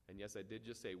 And yes, I did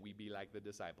just say we be like the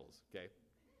disciples, okay?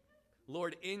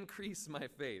 Lord, increase my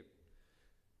faith.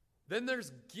 Then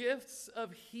there's gifts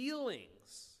of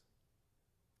healings.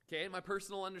 Okay, my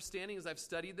personal understanding as I've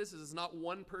studied this is it's not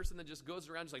one person that just goes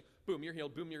around just like, boom, you're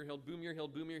healed, boom, you're healed, boom, you're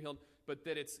healed, boom, you're healed, but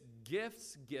that it's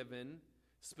gifts given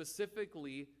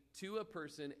specifically to a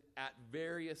person at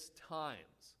various times.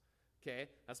 Okay,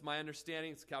 that's my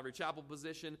understanding. It's a Calvary Chapel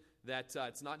position that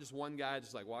it's not just one guy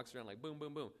just like walks around like boom,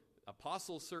 boom, boom.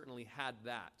 Apostles certainly had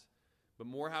that. But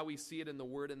more how we see it in the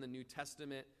Word in the New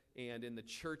Testament and in the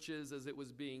churches as it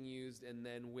was being used, and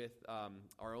then with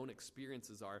our own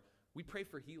experiences are, we pray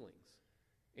for healings.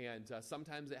 And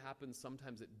sometimes it happens,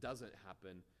 sometimes it doesn't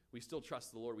happen. We still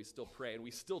trust the Lord, we still pray, and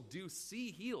we still do see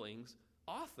healings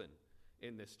often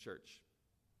in this church.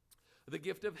 The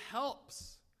gift of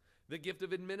helps. The gift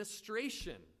of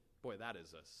administration. Boy, that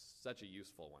is such a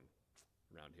useful one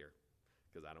around here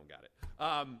because I don't got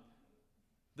it.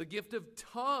 The gift of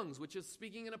tongues, which is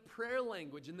speaking in a prayer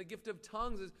language. And the gift of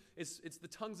tongues is it's the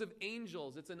tongues of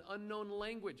angels. It's an unknown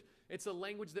language. It's a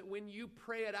language that when you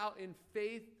pray it out in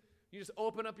faith, you just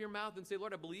open up your mouth and say,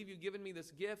 Lord, I believe you've given me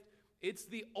this gift. It's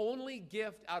the only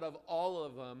gift out of all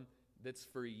of them that's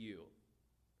for you.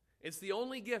 It's the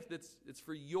only gift it's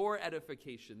for your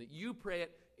edification, that you pray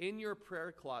it in your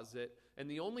prayer closet, and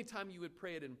the only time you would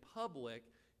pray it in public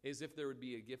is if there would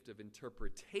be a gift of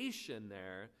interpretation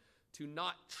there to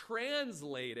not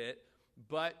translate it,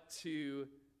 but to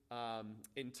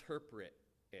interpret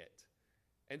it.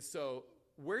 And so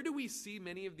where do we see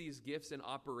many of these gifts in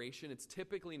operation? It's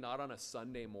typically not on a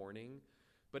Sunday morning,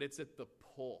 but it's at the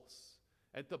Pulse.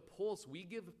 At the Pulse, we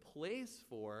give place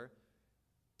for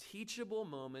teachable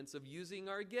moments of using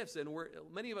our gifts. And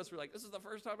many of us were like, this is the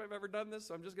first time I've ever done this,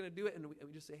 so I'm just going to do it. And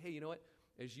we just say, hey, you know what?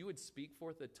 As you would speak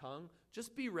forth a tongue,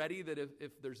 just be ready that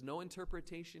if there's no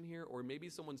interpretation here, or maybe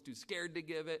someone's too scared to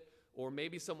give it, or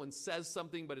maybe someone says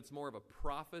something, but it's more of a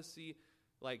prophecy,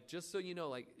 like, just so you know,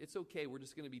 like, it's okay. We're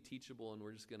just going to be teachable, and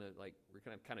we're just going to, like, we're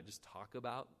going to kind of just talk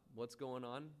about what's going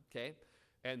on, okay?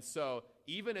 And so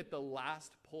even at the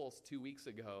last Pulse 2 weeks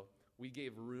ago, we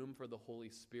gave room for the Holy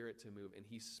Spirit to move, and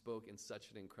he spoke in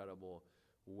such an incredible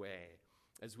way.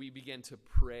 As we began to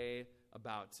pray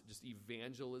about just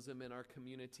evangelism in our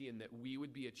community, and that we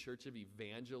would be a church of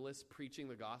evangelists preaching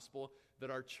the gospel,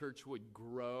 that our church would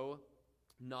grow,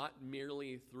 not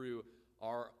merely through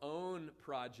our own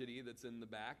progeny that's in the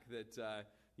back, that,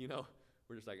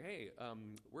 we're just like, hey,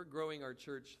 we're growing our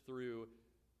church through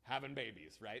having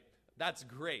babies, right? That's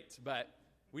great, but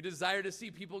we desire to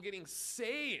see people getting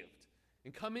saved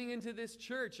and coming into this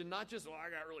church and not just, I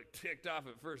got really ticked off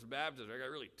at First Baptist, I got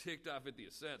really ticked off at the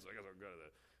Ascent, so I guess I'll go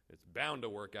to it's bound to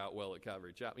work out well at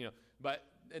Calvary Chapel,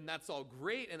 and that's all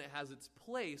great and it has its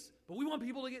place, but we want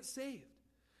people to get saved.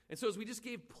 And so as we just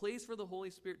gave place for the Holy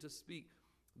Spirit to speak,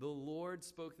 the Lord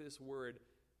spoke this word,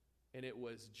 and it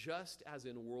was just as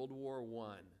in World War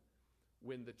I,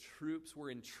 when the troops were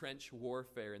in trench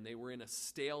warfare and they were in a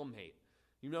stalemate.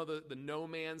 You know the no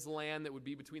man's land that would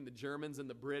be between the Germans and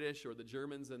the British, or the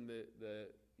Germans and the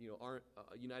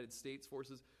United States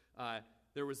forces.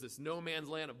 There was this no man's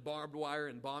land of barbed wire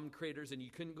and bomb craters, and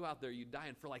you couldn't go out there. You'd die.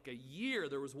 And for like a year,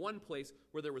 there was one place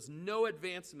where there was no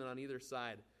advancement on either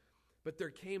side. But there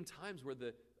came times where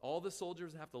all the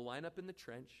soldiers would have to line up in the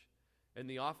trench, and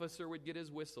the officer would get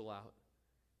his whistle out,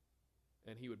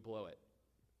 and he would blow it.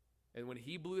 And when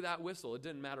he blew that whistle, it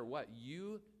didn't matter what.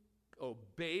 You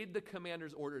obeyed the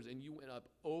commander's orders, and you went up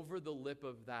over the lip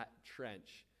of that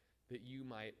trench that you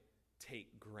might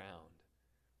take ground.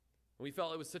 And we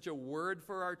felt it was such a word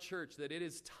for our church that it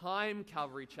is time,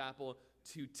 Calvary Chapel,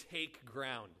 to take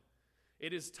ground.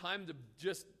 It is time to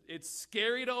it's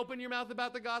scary to open your mouth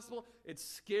about the gospel. It's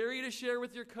scary to share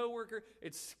with your coworker.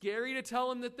 It's scary to tell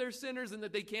them that they're sinners and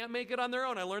that they can't make it on their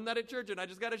own. I learned that at church, and I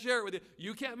just got to share it with you.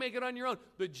 You can't make it on your own,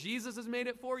 but Jesus has made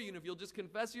it for you, and if you'll just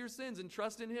confess your sins and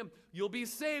trust in him, you'll be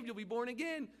saved. You'll be born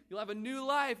again. You'll have a new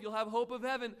life. You'll have hope of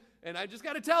heaven, and I just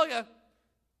got to tell you,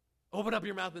 open up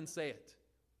your mouth and say it.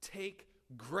 Take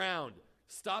ground.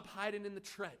 Stop hiding in the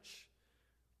trench.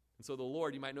 And so the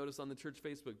Lord, you might notice on the church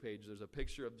Facebook page, there's a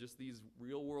picture of just these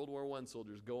real World War I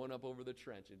soldiers going up over the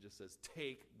trench. It just says,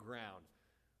 take ground.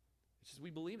 It's just, we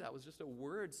believe that was just a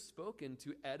word spoken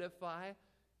to edify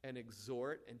and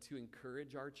exhort and to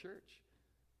encourage our church.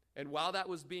 And while that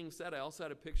was being said, I also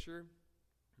had a picture,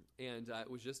 and it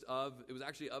was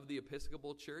actually of the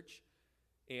Episcopal Church,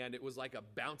 and it was like a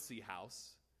bouncy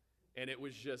house, and it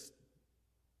was just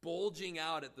bulging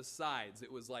out at the sides.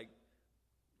 It was like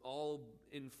all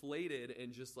inflated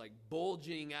and just like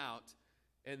bulging out,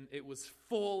 and it was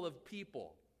full of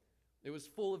people. It was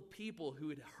full of people who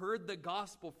had heard the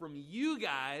gospel from you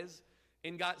guys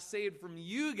and got saved from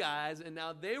you guys, and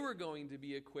now they were going to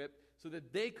be equipped so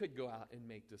that they could go out and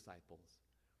make disciples.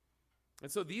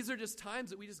 And so these are just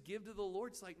times that we just give to the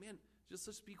Lord. It's like, man,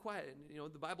 just be quiet.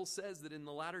 And the Bible says that in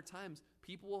the latter times,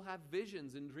 people will have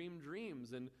visions and dream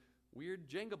dreams, and weird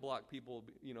Jenga block people,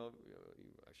 I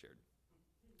shared.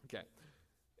 Okay.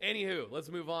 Anywho, let's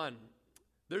move on.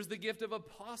 There's the gift of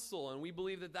apostle, and we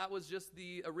believe that was just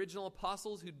the original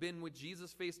apostles who'd been with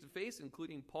Jesus face to face,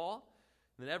 including Paul.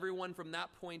 And then everyone from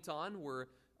that point on were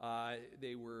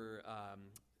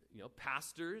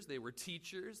pastors, they were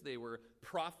teachers, they were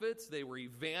prophets, they were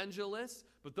evangelists,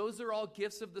 but those are all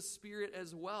gifts of the Spirit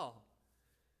as well.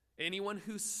 Anyone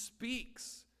who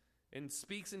speaks in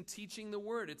teaching the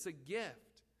word, it's a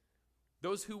gift.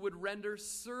 Those who would render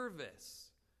service.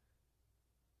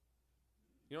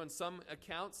 In some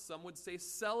accounts, some would say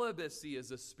celibacy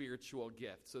is a spiritual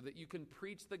gift so that you can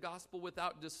preach the gospel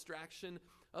without distraction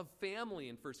of family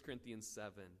in 1 Corinthians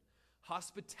 7.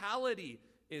 Hospitality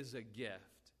is a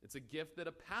gift. It's a gift that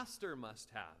a pastor must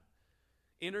have.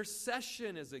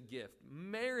 Intercession is a gift.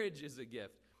 Marriage is a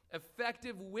gift.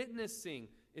 Effective witnessing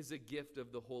is a gift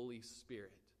of the Holy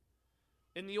Spirit.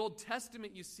 In the Old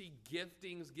Testament, you see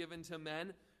giftings given to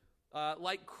men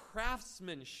like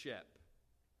craftsmanship.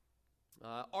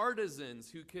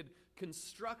 Artisans who could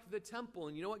construct the temple.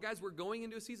 And you know what, guys? We're going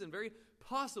into a season, very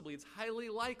possibly, it's highly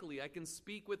likely, I can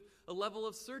speak with a level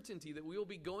of certainty that we will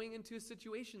be going into a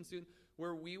situation soon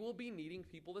where we will be needing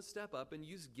people to step up and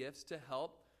use gifts to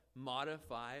help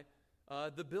modify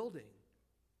the building.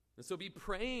 And so be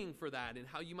praying for that and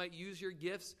how you might use your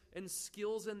gifts and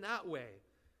skills in that way.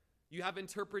 You have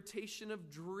interpretation of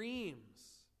dreams.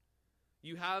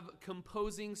 You have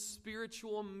composing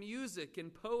spiritual music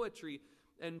and poetry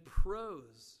and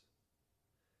prose.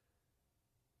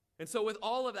 And so with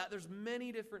all of that, there's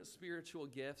many different spiritual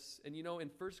gifts. And in 1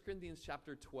 Corinthians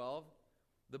chapter 12,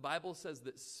 the Bible says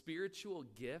that spiritual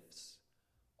gifts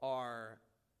are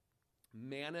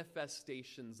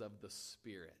manifestations of the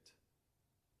Spirit.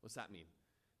 What's that mean?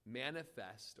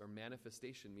 Manifest or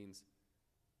manifestation means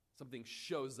something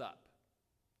shows up.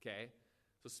 Okay?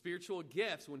 So spiritual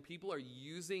gifts, when people are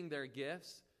using their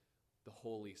gifts, the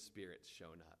Holy Spirit's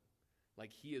shown up.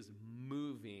 Like he is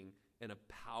moving in a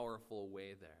powerful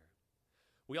way there.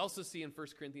 We also see in 1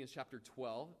 Corinthians chapter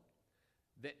 12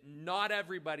 that not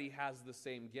everybody has the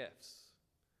same gifts.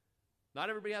 Not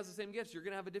everybody has the same gifts. You're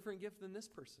going to have a different gift than this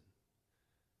person.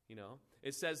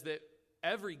 It says that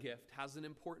every gift has an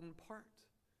important part.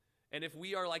 And if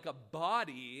we are like a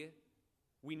body,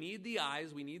 we need the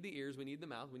eyes, we need the ears, we need the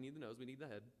mouth, we need the nose, we need the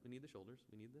head, we need the shoulders,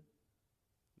 we need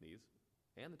the knees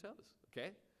and the toes,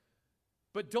 okay?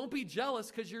 But don't be jealous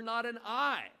because you're not an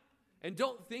eye. And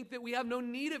don't think that we have no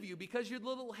need of you because you're the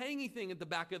little hangy thing at the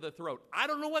back of the throat. I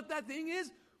don't know what that thing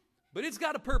is, but it's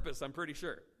got a purpose, I'm pretty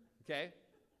sure, okay?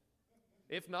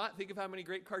 If not, think of how many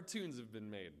great cartoons have been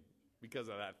made because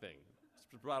of that thing.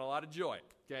 It's brought a lot of joy,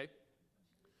 okay?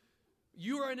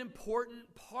 You are an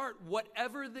important part,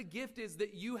 whatever the gift is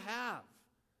that you have.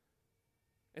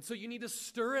 And so you need to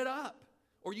stir it up,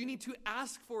 or you need to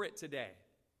ask for it today.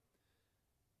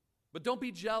 But don't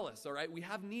be jealous, all right? We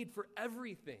have need for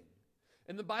everything.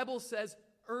 And the Bible says,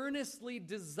 earnestly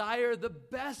desire the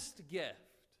best gift.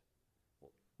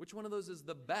 Well, which one of those is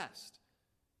the best?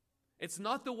 It's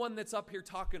not the one that's up here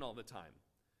talking all the time.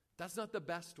 That's not the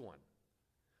best one.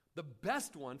 The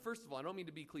best one, first of all, I don't mean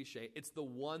to be cliche, it's the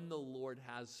one the Lord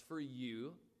has for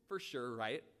you, for sure,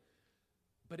 right?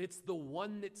 But it's the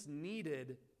one that's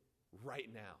needed right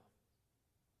now.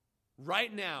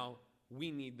 Right now,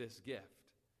 we need this gift.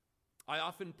 I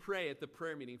often pray at the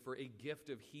prayer meeting for a gift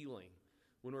of healing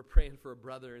when we're praying for a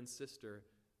brother and sister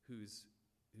who's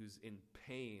in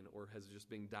pain or has just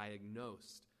been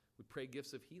diagnosed. We pray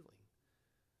gifts of healing.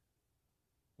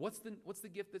 What's the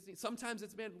gift that's needed? Sometimes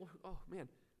it's, man,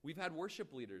 we've had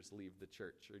worship leaders leave the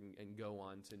church and go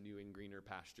on to new and greener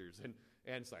pastures. And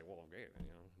it's like, well, okay,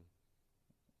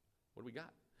 what do we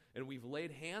got? And we've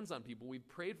laid hands on people. We've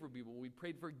prayed for people. We've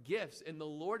prayed for gifts. And the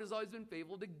Lord has always been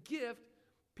faithful to gift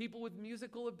people with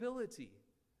musical ability.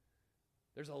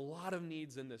 There's a lot of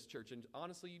needs in this church. And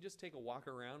honestly, you just take a walk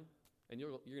around and you're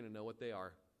going to know what they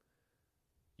are.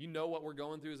 You know what we're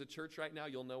going through as a church right now.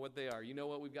 You'll know what they are. You know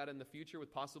what we've got in the future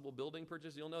with possible building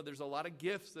purchase. You'll know there's a lot of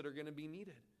gifts that are going to be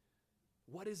needed.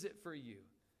 What is it for you?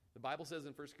 The Bible says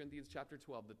in 1 Corinthians chapter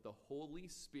 12 that the Holy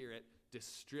Spirit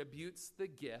distributes the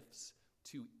gifts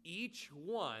to each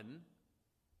one.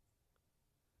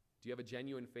 Do you have a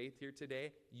genuine faith here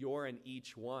today? You're an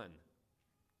each one.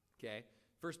 Okay?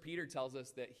 1 Peter tells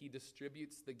us that he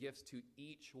distributes the gifts to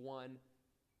each one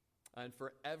and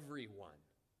for everyone.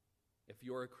 If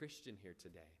you're a Christian here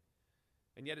today.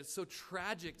 And yet it's so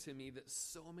tragic to me that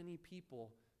so many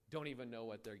people don't even know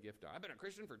what their gifts are. I've been a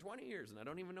Christian for 20 years and I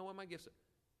don't even know what my gifts are.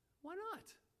 Why not?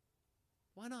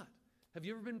 Why not? Have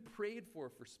you ever been prayed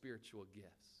for spiritual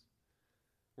gifts?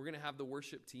 We're going to have the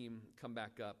worship team come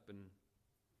back up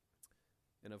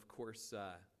and of course,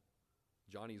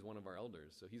 Johnny's one of our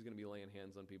elders, so he's going to be laying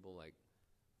hands on people like,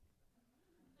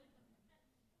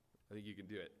 I think you can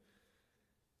do it.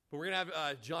 But we're going to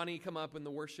have Johnny come up in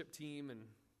the worship team, and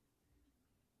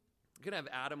we're going to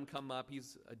have Adam come up.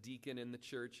 He's a deacon in the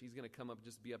church. He's going to come up,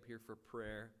 just be up here for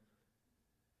prayer.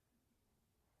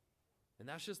 And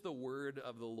that's just the word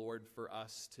of the Lord for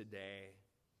us today.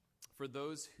 For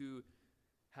those who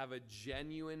have a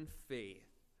genuine faith,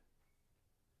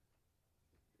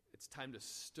 it's time to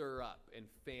stir up and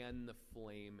fan the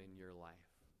flame in your life.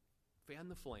 Fan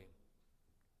the flame.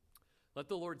 Let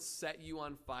the Lord set you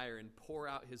on fire and pour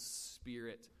out his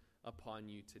Spirit upon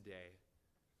you today.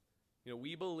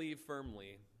 We believe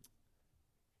firmly,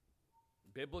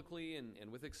 biblically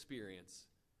and with experience,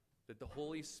 that the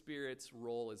Holy Spirit's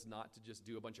role is not to just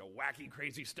do a bunch of wacky,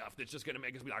 crazy stuff that's just going to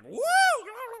make us be like, woo!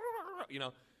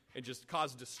 And just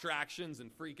cause distractions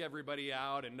and freak everybody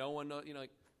out and no one knows,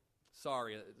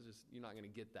 sorry, you're not going to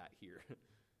get that here.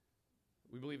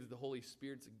 We believe that the Holy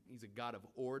Spirit, he's a God of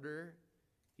order.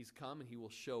 He's come and he will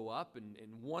show up and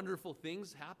wonderful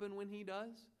things happen when he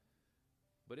does.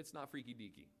 But it's not freaky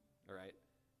deaky, all right?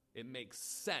 It makes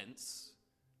sense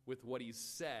with what he's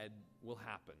said will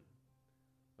happen,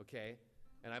 okay?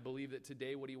 And I believe that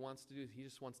today what he wants to do is he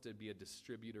just wants to be a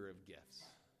distributor of gifts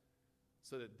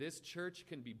so that this church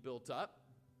can be built up,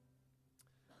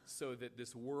 so that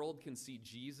this world can see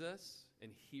Jesus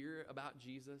and hear about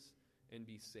Jesus and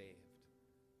be saved.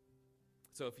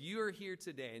 So if you are here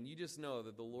today and you just know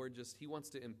that the Lord he wants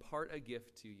to impart a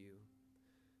gift to you,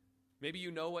 maybe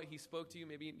you know what he spoke to you,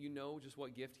 maybe you know just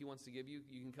what gift he wants to give you,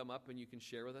 you can come up and you can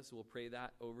share with us, we'll pray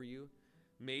that over you.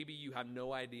 Maybe you have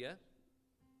no idea,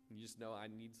 you just know, I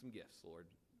need some gifts, Lord.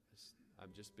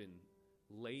 I've just been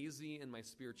lazy in my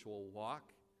spiritual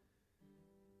walk.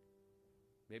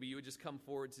 Maybe you would just come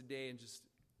forward today and just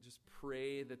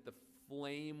pray that the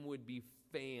flame would be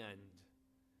fanned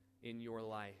in your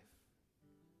life.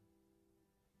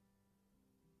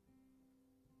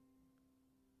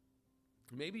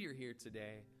 Maybe you're here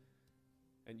today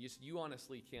and you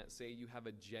honestly can't say you have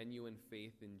a genuine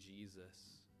faith in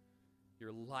Jesus.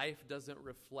 Your life doesn't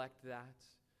reflect that.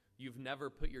 you've never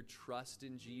put your trust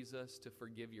in Jesus to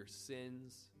forgive your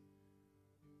sins.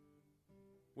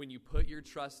 When you put your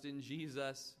trust in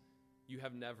Jesus, you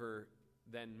have never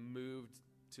then moved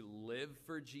to live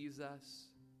for Jesus.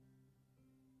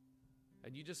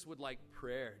 And you just would like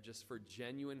prayer just for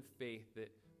genuine faith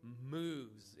that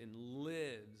moves and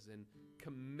lives and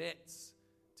commits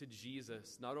to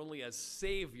Jesus, not only as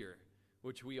Savior,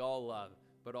 which we all love,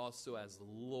 but also as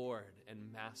Lord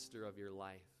and Master of your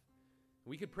life.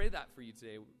 We could pray that for you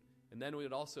today, and then we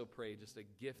would also pray just a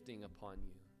gifting upon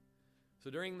you. So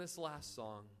during this last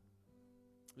song,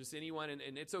 just anyone,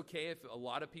 and it's okay if a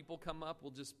lot of people come up,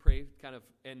 we'll just pray kind of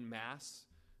en masse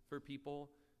for people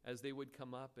as they would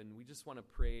come up, and we just want to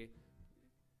pray,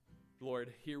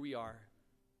 Lord, here we are.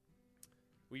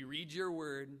 We read your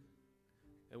word,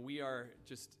 and we are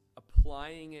just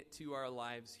applying it to our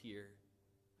lives here.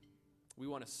 We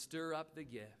want to stir up the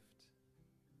gift.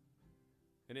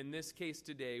 And in this case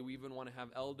today, we even want to have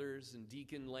elders and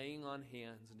deacon laying on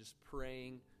hands and just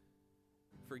praying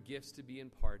for gifts to be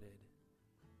imparted.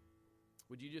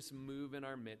 Would you just move in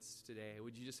our midst today?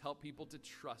 Would you just help people to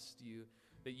trust you,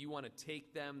 that you want to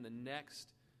take them the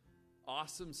next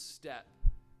awesome step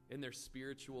in their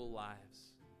spiritual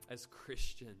lives as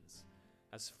Christians,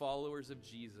 as followers of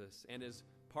Jesus, and as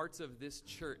parts of this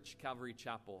church, Calvary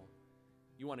Chapel.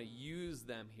 You want to use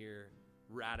them here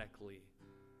radically.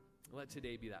 Let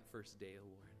today be that first day,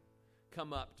 Lord.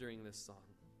 Come up during this song.